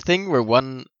similar thing where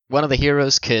one of the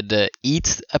heroes could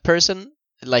eat a person,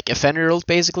 like a Fenrir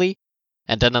basically,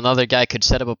 and then another guy could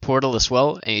set up a portal as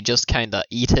well, and you just kinda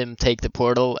eat him, take the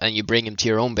portal, and you bring him to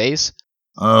your own base.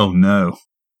 Oh no.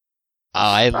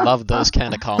 I love those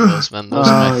kind of combos, man. Those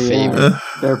are my favorite.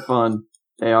 They're fun.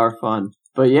 They are fun.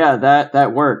 But yeah,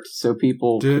 that worked. So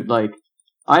people could, like,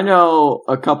 I know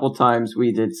a couple times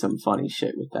we did some funny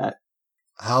shit with that.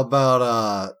 How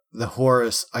about the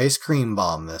Horus ice cream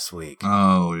bomb this week?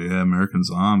 Oh yeah, American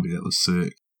Zombie. That was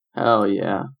sick. Hell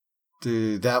yeah.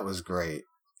 Dude, that was great.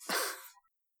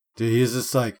 Dude, he's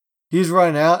just like, he's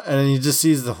running out, and then he just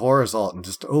sees the Horus ult and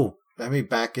just, let me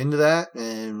back into that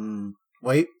and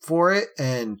wait for it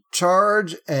and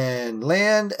charge and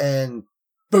land and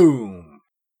boom.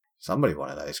 Somebody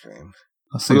wanted ice cream.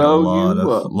 I've seen a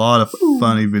lot of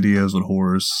funny videos with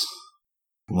Horus.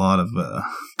 A lot of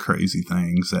crazy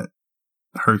things. That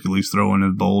Hercules throwing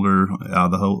his boulder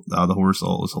out of the Horus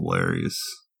ult was hilarious.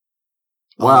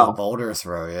 Wow. Oh, boulder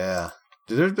throw, yeah.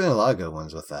 Dude, there's been a lot of good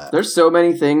ones with that. There's so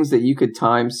many things that you could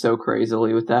time so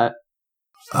crazily with that.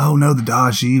 Oh no, the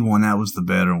Daji one, that was the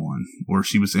better one. Where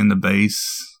she was in the base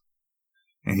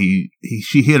and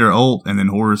she hit her ult, and then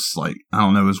Horus, like, I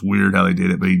don't know, it was weird how they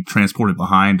did it, but he transported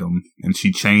behind them, and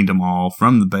she chained them all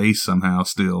from the base somehow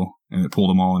still, and it pulled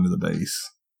them all into the base.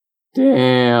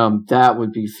 Damn, that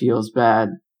would be feels bad.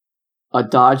 A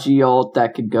dodgy ult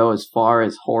that could go as far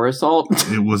as Horus ult?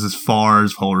 It was as far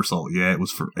as Horus ult, yeah, it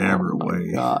was forever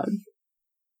away. God.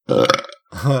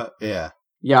 Yeah.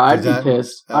 Yeah, I'd be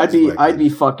pissed. I'd be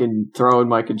fucking throwing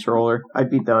my controller. I'd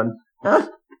be done.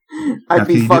 I'd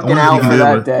be fucking out for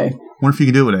that day. Wonder if you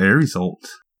could do it with Ares ult.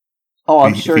 Oh,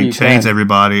 I'm sure you can. Chains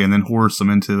everybody and then Horus them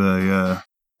into a...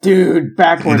 Dude,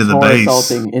 backwards Horus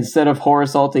ulting. Instead of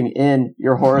Horus ulting in,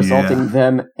 you're Horus ulting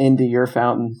them into your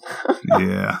fountain.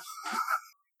 Yeah.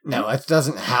 No, that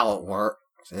doesn't how it works.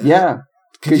 Yeah.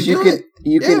 Because you can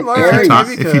Ares...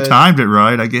 If you timed it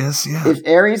right, I guess, yeah. If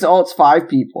Ares ults 5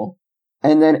 people,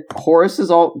 and then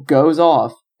Horus's ult goes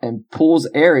off and pulls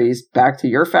Ares back to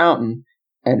your fountain,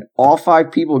 and all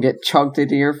 5 people get chunked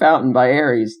into your fountain by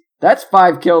Ares, that's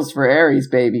 5 kills for Ares,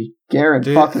 baby.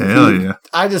 Guaranteed. Hell yeah.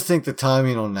 I just think the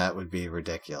timing on that would be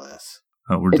ridiculous.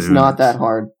 Oh, it's not that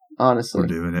hard, honestly. We're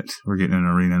doing it. We're getting in an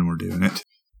arena and we're doing it.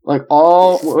 Like,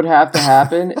 all what would have to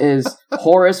happen is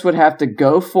Horus would have to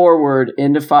go forward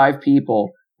into 5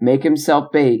 people, make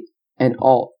himself bait, and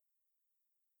ult.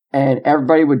 And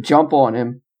everybody would jump on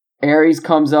him. Ares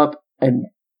comes up and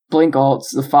blink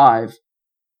ults the 5.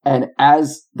 And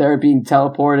as they're being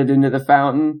teleported into the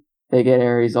fountain, they get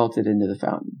Ares ulted into the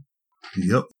fountain.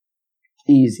 Yep.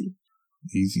 Easy.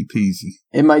 Easy peasy.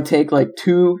 It might take like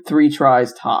 2-3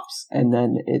 tries tops, and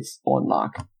then it's on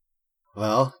lock.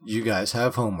 Well, you guys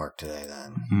have homework today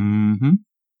then. Mm-hmm.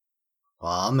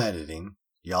 While I'm editing,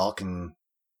 y'all can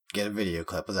get a video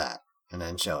clip of that, and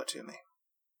then show it to me.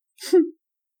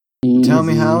 Tell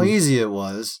me how easy it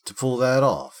was to pull that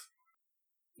off.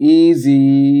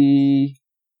 Easy.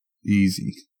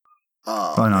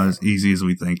 Probably not as easy as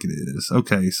we think it is.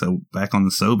 Okay, so back on the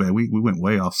Sobek. We went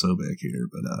way off Sobek here,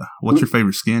 but what's your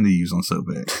favorite skin to use on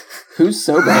Sobek? Who's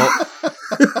Sobek?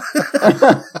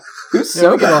 Who's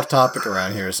Sobek? We get off topic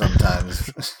around here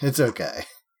sometimes. It's okay.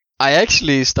 I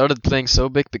actually started playing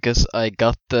Sobek because I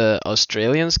got the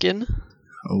Australian skin.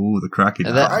 Oh, the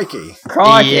Crocodile.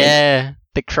 Yeah,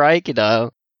 the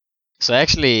Crocodile. So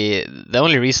actually, the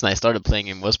only reason I started playing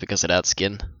him was because of that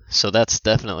skin. So that's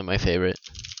definitely my favorite.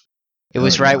 It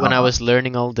was right when I was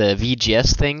learning all the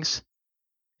VGS things.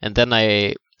 And then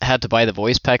I had to buy the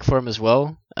voice pack for him as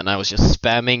well. And I was just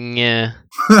spamming,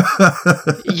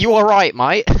 you alright,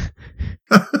 mate?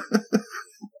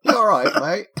 You alright,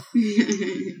 mate?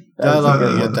 I love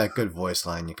when you get that good voice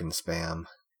line you can spam.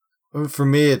 For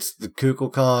me, it's the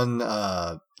Kukulkan,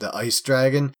 the Ice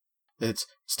Dragon. It's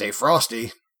stay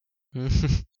frosty.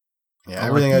 Yeah,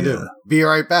 everything I do. Be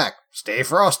right back. Stay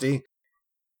frosty.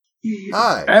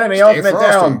 Hi. Enemy ultimate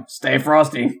down. Stay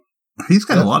frosty. He's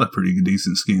got a lot of pretty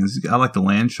decent skins. I like the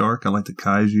Land Shark. I like the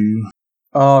Kaiju.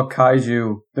 Oh,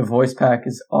 Kaiju. The voice pack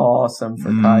is awesome for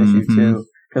Kaiju, too.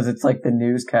 Because it's like the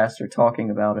newscaster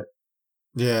talking about it.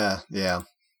 Yeah.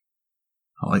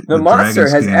 I like the monster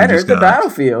has entered the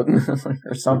battlefield.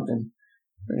 Or something.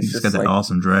 He's just got that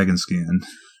awesome dragon skin.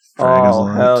 Oh,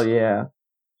 hell yeah.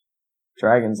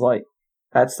 Dragon's Light.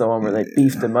 That's the one where they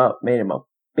beefed him up, made him a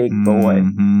big boy.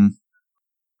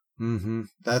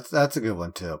 That's a good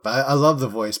one too. But I love the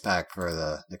voice pack for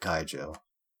the Kaiju.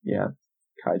 Yeah.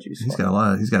 Kaiju's He's got a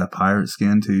lot. He's got a pirate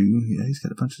skin too. Yeah, he's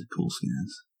got a bunch of cool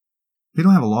skins. He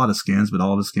don't have a lot of skins, but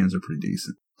all of his skins are pretty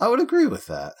decent. I would agree with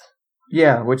that.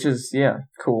 Yeah, which is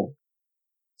cool.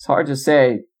 It's hard to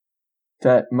say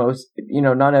that most,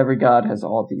 not every god has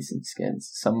all decent skins.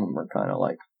 Some of them are kind of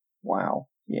like, wow,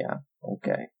 yeah,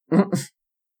 okay.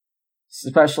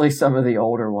 Especially some of the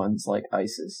older ones like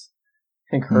Isis.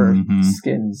 I think her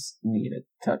skins need a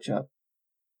touch up.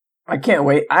 I can't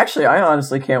wait. Actually, I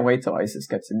honestly can't wait till Isis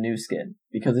gets a new skin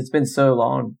because it's been so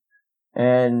long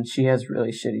and she has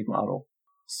really shitty model.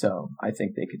 So I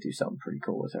think they could do something pretty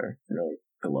cool with her. Really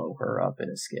glow her up in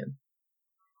a skin.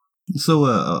 So,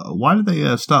 why did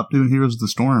they stop doing Heroes of the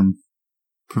Storm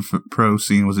pro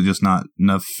scene? Was it just not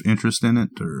enough interest in it,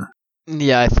 or?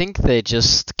 Yeah, I think they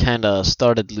just kind of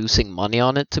started losing money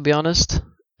on it, to be honest.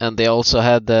 And they also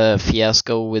had the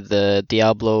fiasco with the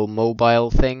Diablo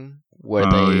mobile thing, where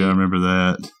I remember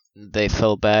that. They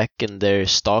fell back in their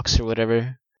stocks or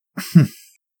whatever.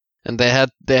 And they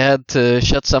had to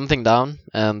shut something down,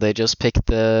 and they just picked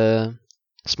the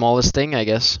smallest thing, I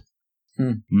guess.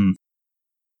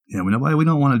 Yeah, we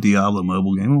don't want a Diablo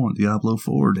mobile game. We want Diablo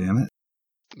 4, damn it.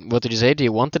 What did you say? Do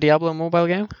you want the Diablo mobile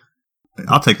game?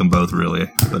 I'll take them both,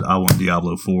 really, but I want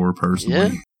Diablo 4 personally.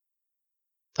 Yeah.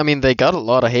 I mean, they got a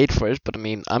lot of hate for it, but I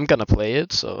mean, I'm gonna play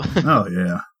it, so... Oh,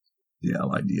 yeah. Yeah, I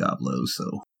like Diablo,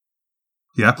 so...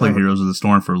 Yeah, I played Heroes of the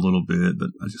Storm for a little bit, but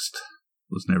I just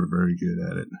was never very good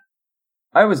at it.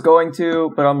 I was going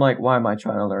to, but I'm like, why am I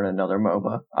trying to learn another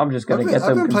MOBA? I'm just gonna get them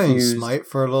confused. I've been playing Smite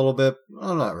for a little bit.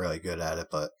 I'm not really good at it,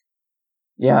 but...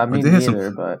 Yeah, me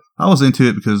neither, but... I was into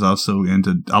it because I was so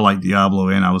I like Diablo,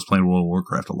 and I was playing World of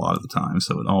Warcraft a lot of the time,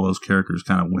 so all those characters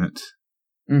kind of went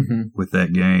with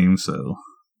that game, so...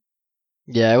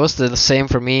 Yeah, it was the same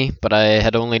for me, but I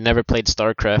had only never played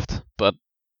StarCraft, but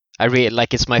I really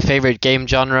like it's my favorite game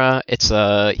genre. It's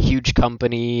a huge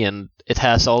company, and it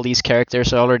has all these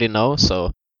characters I already know, so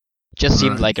it just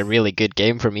seemed like a really good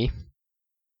game for me.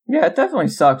 Yeah, it definitely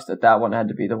sucks that one had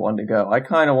to be the one to go. I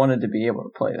kind of wanted to be able to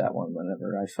play that one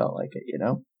whenever I felt like it,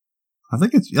 I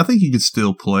think you could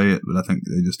still play it, but I think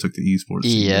they just took the esports.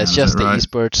 Yeah, it's just the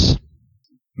esports.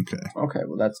 Okay. Okay,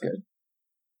 well that's good.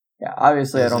 Yeah,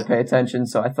 obviously I don't pay attention,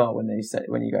 so I thought when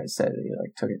you guys said it, you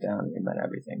took it down, it meant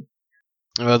everything.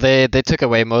 Well, they took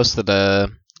away most of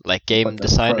the game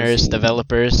designers,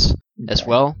 developers as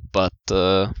well, but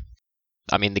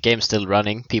I mean the game's still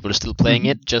running. People are still playing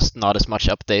it, just not as much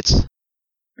updates.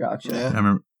 Gotcha. Yeah. I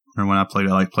remember when I played,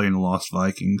 I liked playing the Lost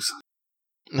Vikings.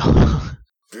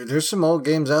 There's some old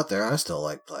games out there I still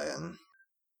like playing.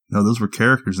 No, those were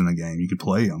characters in the game. You could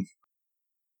play them.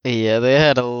 Yeah, they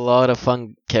had a lot of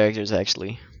fun characters,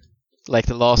 actually. Like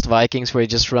the Lost Vikings, where you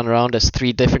just run around as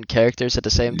 3 different characters at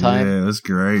the same time. Yeah, it was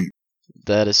great.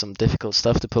 That is some difficult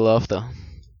stuff to pull off, though.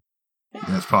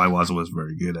 That's probably why I was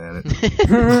very good at it.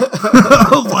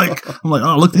 I'm like,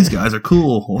 oh, look, these guys are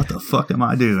cool. What the fuck am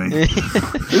I doing?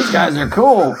 These guys are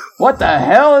cool. What the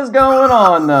hell is going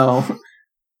on, though?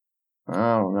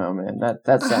 I don't know, man.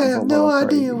 That sounds I have no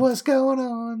idea crazy. what's going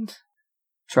on.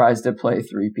 Tries to play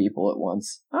 3 people at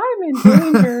once. I'm in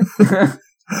danger.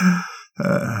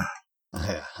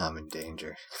 I'm in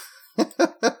danger.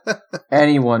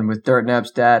 Anyone with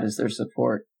Dirtnap's dad as their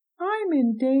support. I'm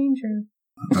in danger.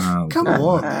 Come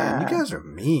on, man. You guys are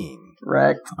mean.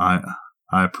 Wrecked. I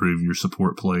approve your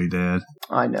support play, Dad.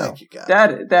 I know. Thank you, guys.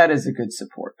 That is a good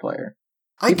support player.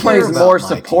 He plays more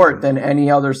support than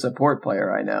any other support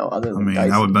player I know, other than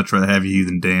Dicey. I would much rather have you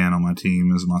than Dan on my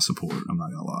team as my support. I'm not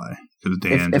gonna lie, because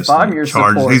Dan if I'm your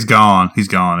charges. Support, he's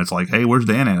gone. It's like, hey, where's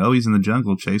Dan at? Oh, he's in the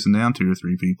jungle chasing down 2 or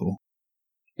 3 people.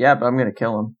 Yeah, but I'm gonna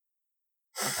kill him.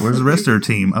 Where's the rest of our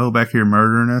team? Oh, back here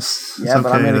murdering us. Yeah,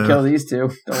 but I'm gonna kill these 2.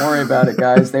 Don't worry about it,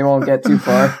 guys. They won't get too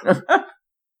far.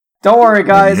 Don't worry,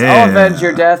 guys. Yeah. I'll avenge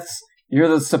your deaths. You're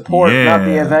the support, not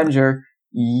the avenger.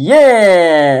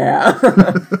 Yeah.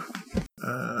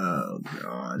 Oh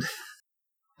God.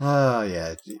 Oh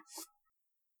yeah. It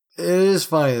is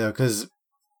funny though, because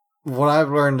what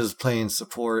I've learned as playing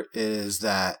support is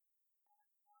that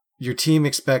your team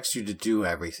expects you to do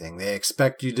everything. They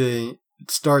expect you to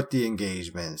start the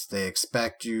engagements. They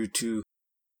expect you to,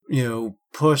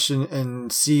 push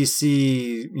and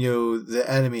CC, the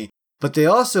enemy. But they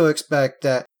also expect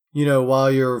that, while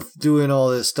you're doing all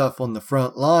this stuff on the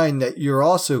front line, that you're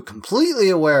also completely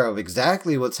aware of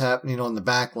exactly what's happening on the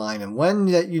back line and when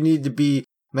that you need to be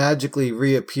magically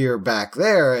reappear back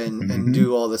there and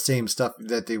do all the same stuff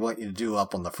that they want you to do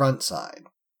up on the front side.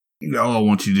 All I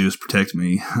want you to do is protect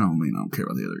me. I don't care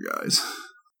about the other guys.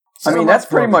 That's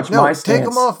pretty much my stance. Take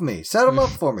them off me. Set them up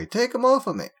for me. Take them off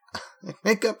of me.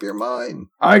 Make up your mind.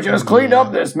 I just cleaned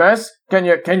up this mess. Can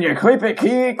you keep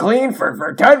it clean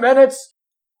for 10 minutes?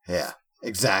 Yeah,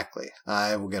 exactly.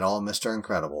 I will get all Mr.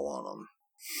 Incredible on them.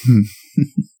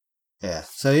 Yeah,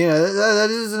 so, that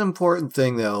is an important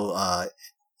thing, though,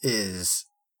 is,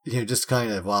 just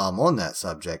kind of while I'm on that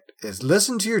subject, is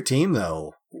listen to your team,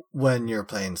 though, when you're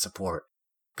playing support.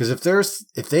 Because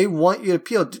if they want you to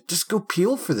peel, just go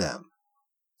peel for them.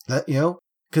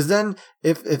 Because then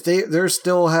if they're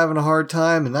still having a hard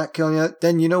time and not killing you,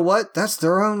 then you know what? That's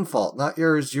their own fault, not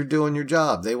yours. You're doing your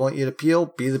job. They want you to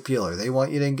peel, be the peeler. They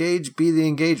want you to engage, be the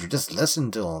engager. Just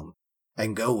listen to them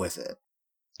and go with it.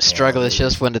 Struggle is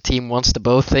just when the team wants to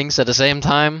both things at the same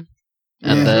time,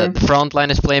 and the front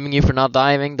line is blaming you for not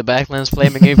diving, the back line is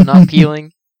blaming you for not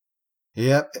peeling.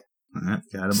 Yep.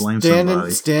 Gotta blame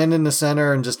somebody. Stand in the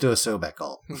center and just do a Sobek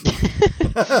ult.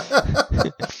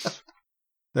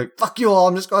 Like, fuck you all,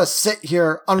 I'm just going to sit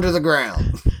here under the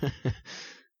ground.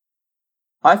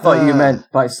 I thought you meant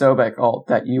by Sobek ult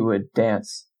that you would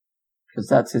dance, because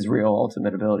that's his real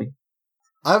ultimate ability.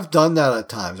 I've done that at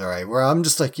times, alright, where I'm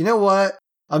just like, you know what?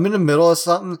 I'm in the middle of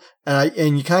something,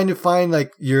 and you kind of find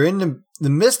like you're in the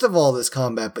midst of all this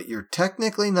combat, but you're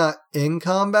technically not in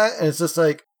combat, and it's just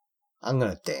like, I'm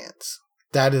going to dance.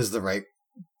 That is the right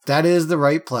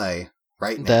play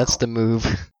right now. That's the move.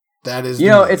 That is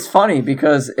it's funny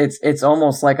because it's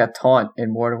almost like a taunt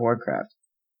in World of Warcraft.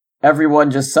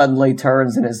 Everyone just suddenly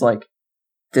turns and is like,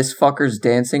 this fucker's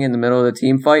dancing in the middle of the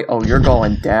team fight? Oh, you're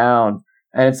going down.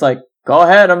 And it's like, go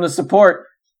ahead, I'm the support.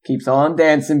 Keeps on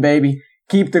dancing, baby.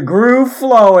 Keep the groove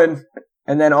flowing.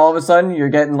 And then all of a sudden, you're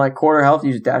getting like quarter health,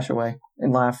 you just dash away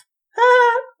and laugh.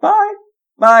 Bye.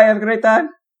 Bye, have a great time.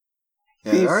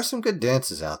 Yeah, there are some good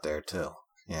dances out there, too.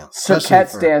 Yeah.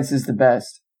 Serket's dance is the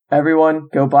best. Everyone,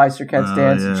 go buy Serket's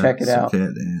dance and check it out.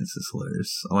 Serket dance is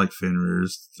hilarious. I like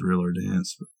Fenrir's Thriller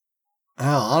dance.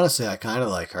 Well, honestly, I kind of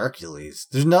like Hercules.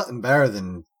 There's nothing better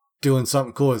than doing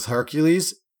something cool with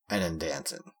Hercules and then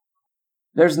dancing.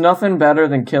 There's nothing better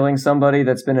than killing somebody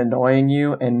that's been annoying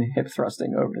you and hip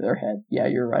thrusting over their head. Yeah,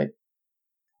 you're right.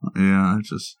 Yeah,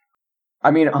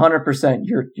 100%.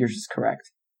 You're just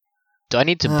correct. Do I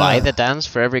need to buy the dance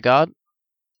for every god?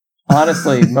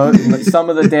 Honestly, some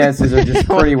of the dances are just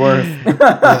pretty worth.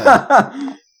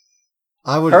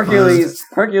 I would.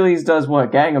 Hercules does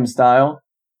what? Gangnam Style.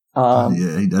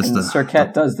 He does. And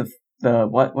Serket does the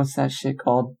what's that shit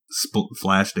called?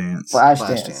 Flash dance. Flash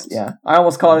dance. Yeah, I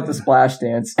almost called it the splash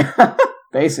dance.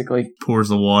 Basically, pours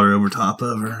the water over top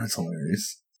of her. That's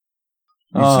hilarious.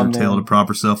 Use her tail to prop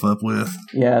herself up with.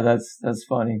 Yeah, that's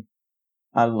funny.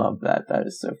 I love that. That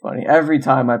is so funny. Every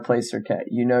time I play Serket,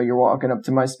 you're walking up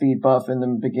to my speed buff in the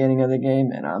beginning of the game,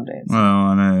 and I'm dancing. Oh,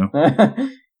 I know.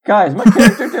 Guys, my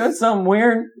character doing something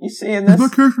weird. You seeing this? Is my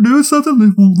character doing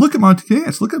something? Look at my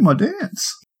dance. Look at my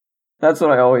dance. That's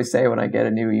what I always say when I get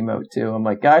a new emote, too. I'm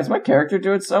like, guys, my character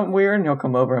doing something weird? And he'll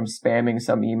come over, I'm spamming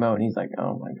some emote, and he's like,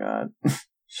 oh my god.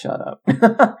 Shut up.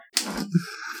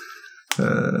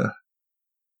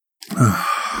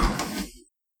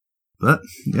 But,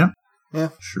 yeah. Yeah,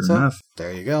 sure enough.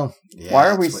 There you go. Yeah, why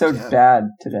are we so bad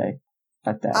today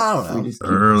at that? I don't know. We just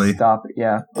early. Stop it.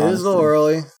 Yeah, it is a little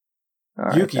early.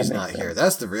 Right, Yuki's not here.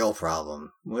 That's the real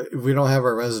problem. We don't have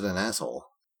our resident asshole.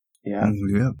 Yeah.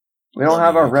 Yeah. We don't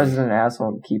have our resident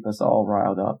asshole to keep us all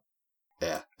riled up.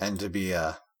 Yeah, and to be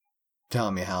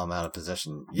telling me how I'm out of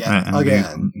position. Yeah,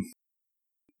 again.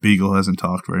 Beagle hasn't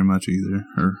talked very much either.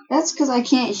 That's because I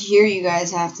can't hear you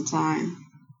guys half the time.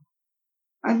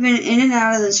 I've been in and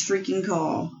out of this freaking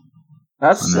call.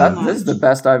 This is the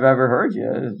best I've ever heard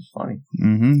you. It's funny.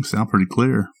 Mm-hmm. Sound pretty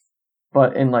clear.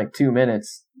 But in like 2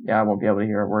 minutes, I won't be able to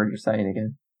hear a word you're saying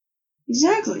again.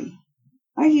 Exactly.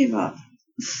 I give up.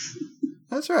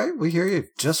 That's right. We hear you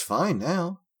just fine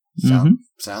now.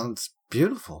 Sounds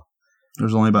beautiful.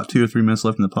 There's only about 2 or 3 minutes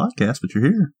left in the podcast, but you're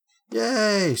here.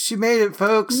 Yay! She made it,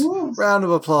 folks. Yes. Round of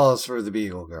applause for the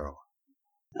Beagle Girl.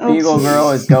 Beagle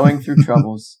Girl is going through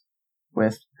troubles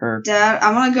with her. Dad,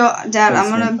 I'm gonna go. Dad,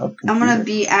 I'm gonna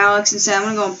be Alex and say I'm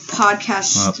gonna go on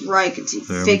podcast strike to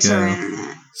fix our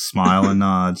internet. Smile and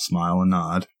nod. Smile and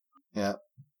nod. Yeah.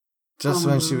 Just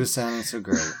when she was sounding so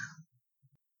great.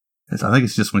 I think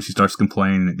it's just when she starts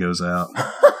complaining it goes out.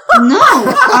 No,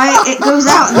 it goes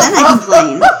out and then I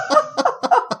complain.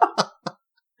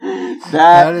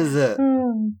 That is it.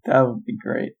 That would be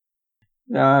great.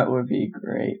 That would be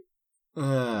great.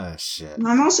 Ah, shit.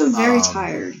 I'm also very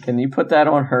tired. Can you put that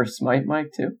on her Smite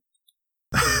mic too?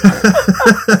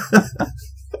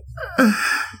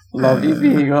 Love you,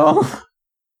 Beagle.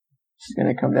 She's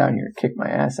gonna come down here and kick my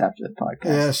ass after the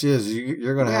podcast. Yeah, she is.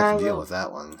 You're gonna have to deal with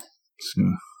that one.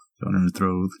 Don't ever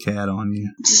throw the cat on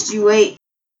you. Just you wait.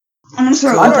 I'm gonna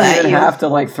throw I Upa don't at even you. have to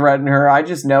like threaten her. I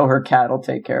just know her cat will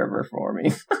take care of her for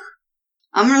me.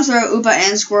 I'm gonna throw Upa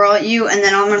and Squirrel at you, and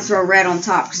then I'm gonna throw Red on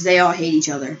top because they all hate each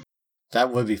other.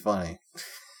 That would be funny.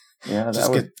 Yeah, that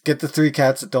Just would... get the 3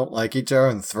 cats that don't like each other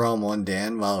and throw them on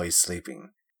Dan while he's sleeping.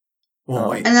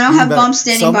 Well, wait. And then I'll have Bump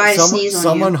standing by to sneeze on you.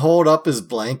 Someone hold up his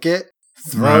blanket,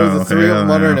 throw the 3 of them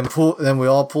under, and then we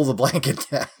all pull the blanket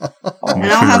down. And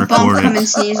I'll have Bump come and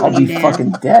sneeze on you, I'll be Dan.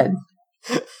 fucking dead.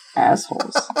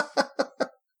 Assholes.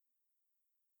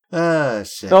 Ah,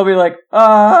 shit. They'll be like,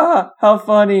 how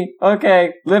funny.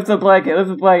 Okay, lift the blanket.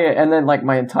 And then, like,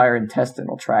 my entire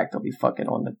intestinal tract will be fucking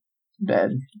on the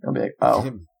bed. I'll be like,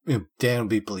 oh. Dan will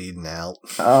be bleeding out.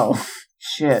 Oh,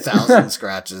 shit. 1,000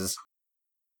 scratches.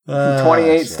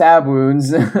 28 stab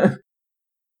wounds.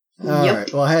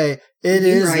 Alright, well, hey, it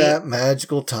is that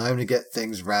magical time to get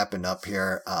things wrapping up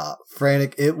here.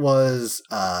 Frantic, it was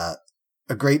a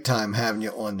great time having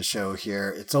you on the show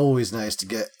here. It's always nice to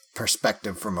get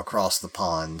perspective from across the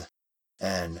pond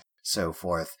and so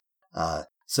forth.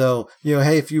 So,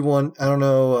 hey, if you want, I don't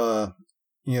know,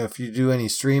 if you do any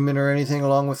streaming or anything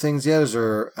along with things yet, is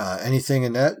there anything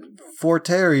in that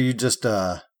forte, or are you just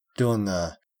doing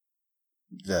the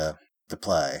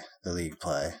league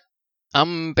play?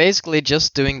 I'm basically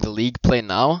just doing the league play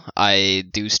now. I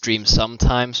do stream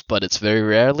sometimes, but it's very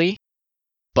rarely.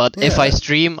 But if I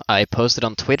stream, I post it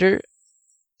on Twitter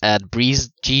at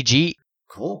BreezeGG.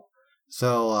 Cool.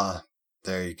 So,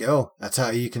 there you go. That's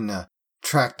how you can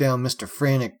track down Mr.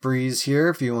 Frantic Breeze here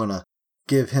if you want to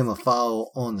give him a follow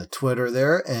on the Twitter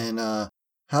there. And how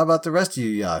about the rest of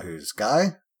you yahoos,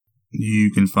 Guy?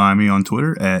 You can find me on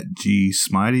Twitter at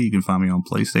GSmitey. You can find me on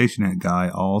PlayStation at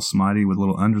GuyAllSmitey with a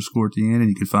little underscore at the end. And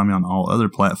you can find me on all other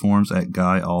platforms at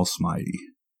GuyAllSmitey.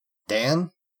 Dan?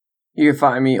 You can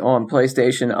find me on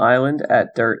PlayStation Island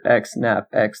at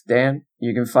DirtXNapXDan.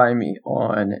 You can find me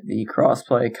on the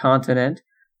Crossplay Continent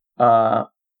on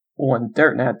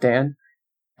DirtNapDan.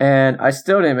 And I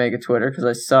still didn't make a Twitter because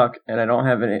I suck and I don't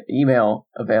have an email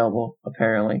available,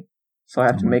 apparently. So I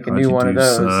have to make a new one of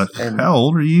those. And how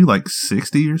old are you? Like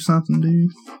 60 or something,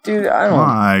 dude? Dude, I don't...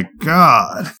 My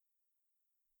God.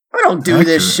 I don't do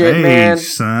this shit, age, man.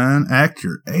 Son, act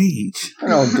your age. I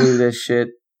don't do this shit.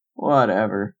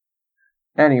 Whatever.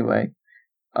 Anyway.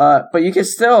 But you can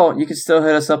still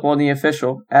hit us up on the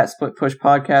official at Split Push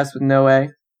Podcast with no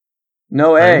A.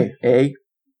 No A. A.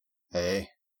 Hey.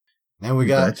 Now we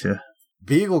got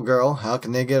Beagle Girl. How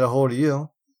can they get a hold of you?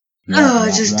 Oh,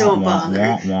 just don't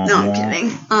bother. No, I'm kidding.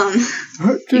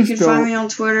 You can find me on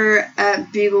Twitter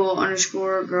at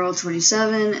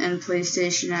Beagle_Girl27 and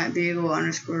PlayStation at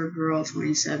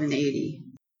Beagle_Girl2780.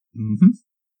 Mm-hmm.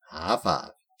 High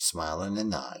five. Smiling and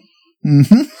nodding.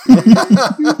 Mm-hmm.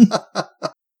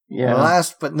 Yeah.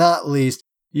 Last but not least,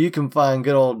 you can find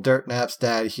good old Dirt Naps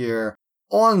Dad here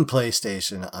on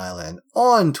PlayStation Island,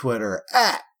 on Twitter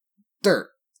at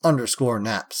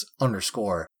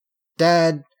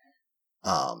Dirt_Naps_Dad.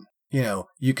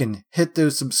 You can hit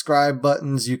those subscribe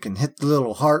buttons, you can hit the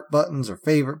little heart buttons or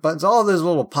favorite buttons, all those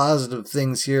little positive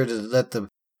things here to let the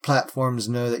platforms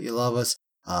know that you love us.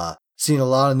 Seen a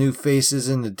lot of new faces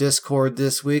in the Discord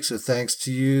this week, so thanks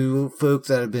to you folk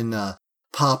that have been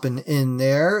popping in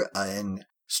there and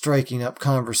striking up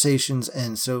conversations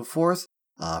and so forth.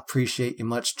 Appreciate you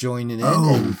much joining in,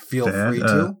 and feel free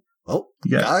to.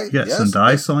 You got some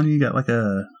dice on you? You got like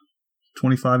a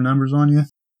 25 numbers on you?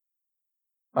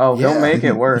 Oh, yeah. Don't make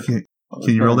it work. Can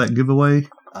you roll that giveaway?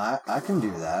 I can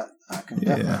do that. I can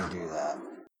definitely do that.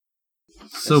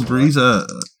 So, Breeze, is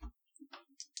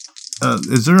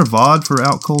there a VOD for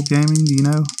Out Cold Gaming? Do you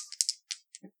know?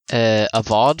 A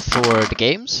VOD for the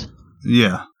games?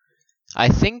 Yeah. I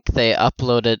think they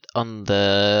uploaded on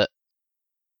the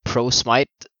Pro Smite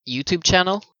YouTube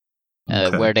channel,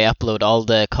 where they upload all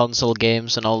the console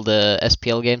games and all the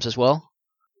SPL games as well.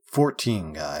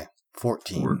 14, Guy.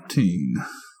 14.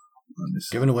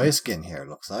 Giving away skin here, it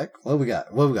looks like. What we got?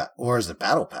 Or is it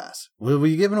Battle Pass? What were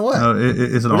you giving away?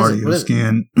 It's an audio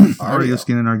skin. Audio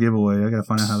skin in our giveaway. I gotta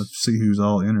find out how to see who's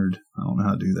all entered. I don't know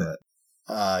how to do that.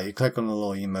 You click on the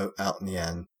little emote out in the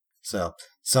end. So,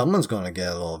 someone's going to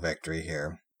get a little victory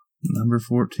here. Number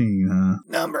 14, huh?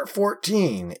 Number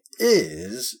 14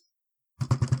 is... Yeah,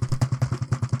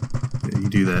 you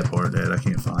do that part, Dad. I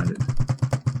can't find it.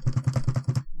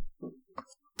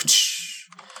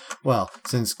 Well,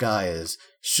 since Guy is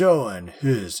showing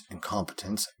his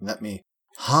incompetence, let me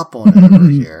hop on over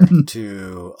here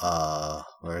to,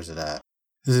 where is it at?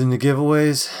 Is it in the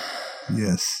giveaways?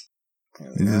 Yes.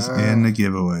 It is in the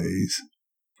giveaways.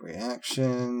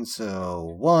 reaction.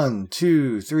 So 1,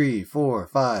 2, 3, 4,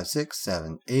 5, 6,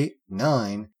 7, 8,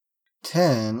 9,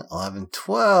 10, 11,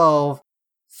 12,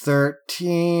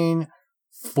 13,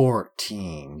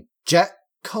 14. Jet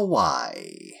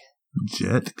Kawaii.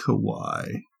 Jet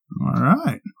Kawaii. All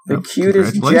right. The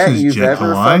cutest jet you've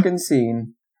ever fucking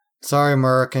seen. Sorry,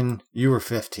 American. You were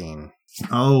 15.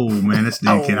 Oh, man, this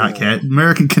dude cannot catch.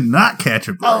 American cannot catch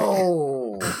a break.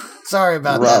 Oh, sorry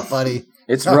about that, buddy.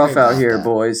 It's rough out here,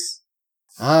 boys.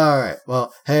 All right.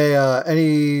 Well, hey,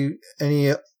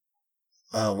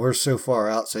 we're so far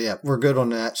out, so yeah, we're good on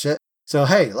that shit. So,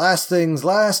 hey, last things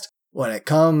last, when it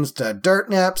comes to dirt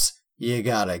naps, you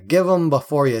gotta give them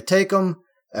before you take them,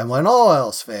 and when all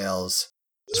else fails,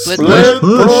 split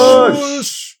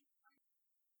push.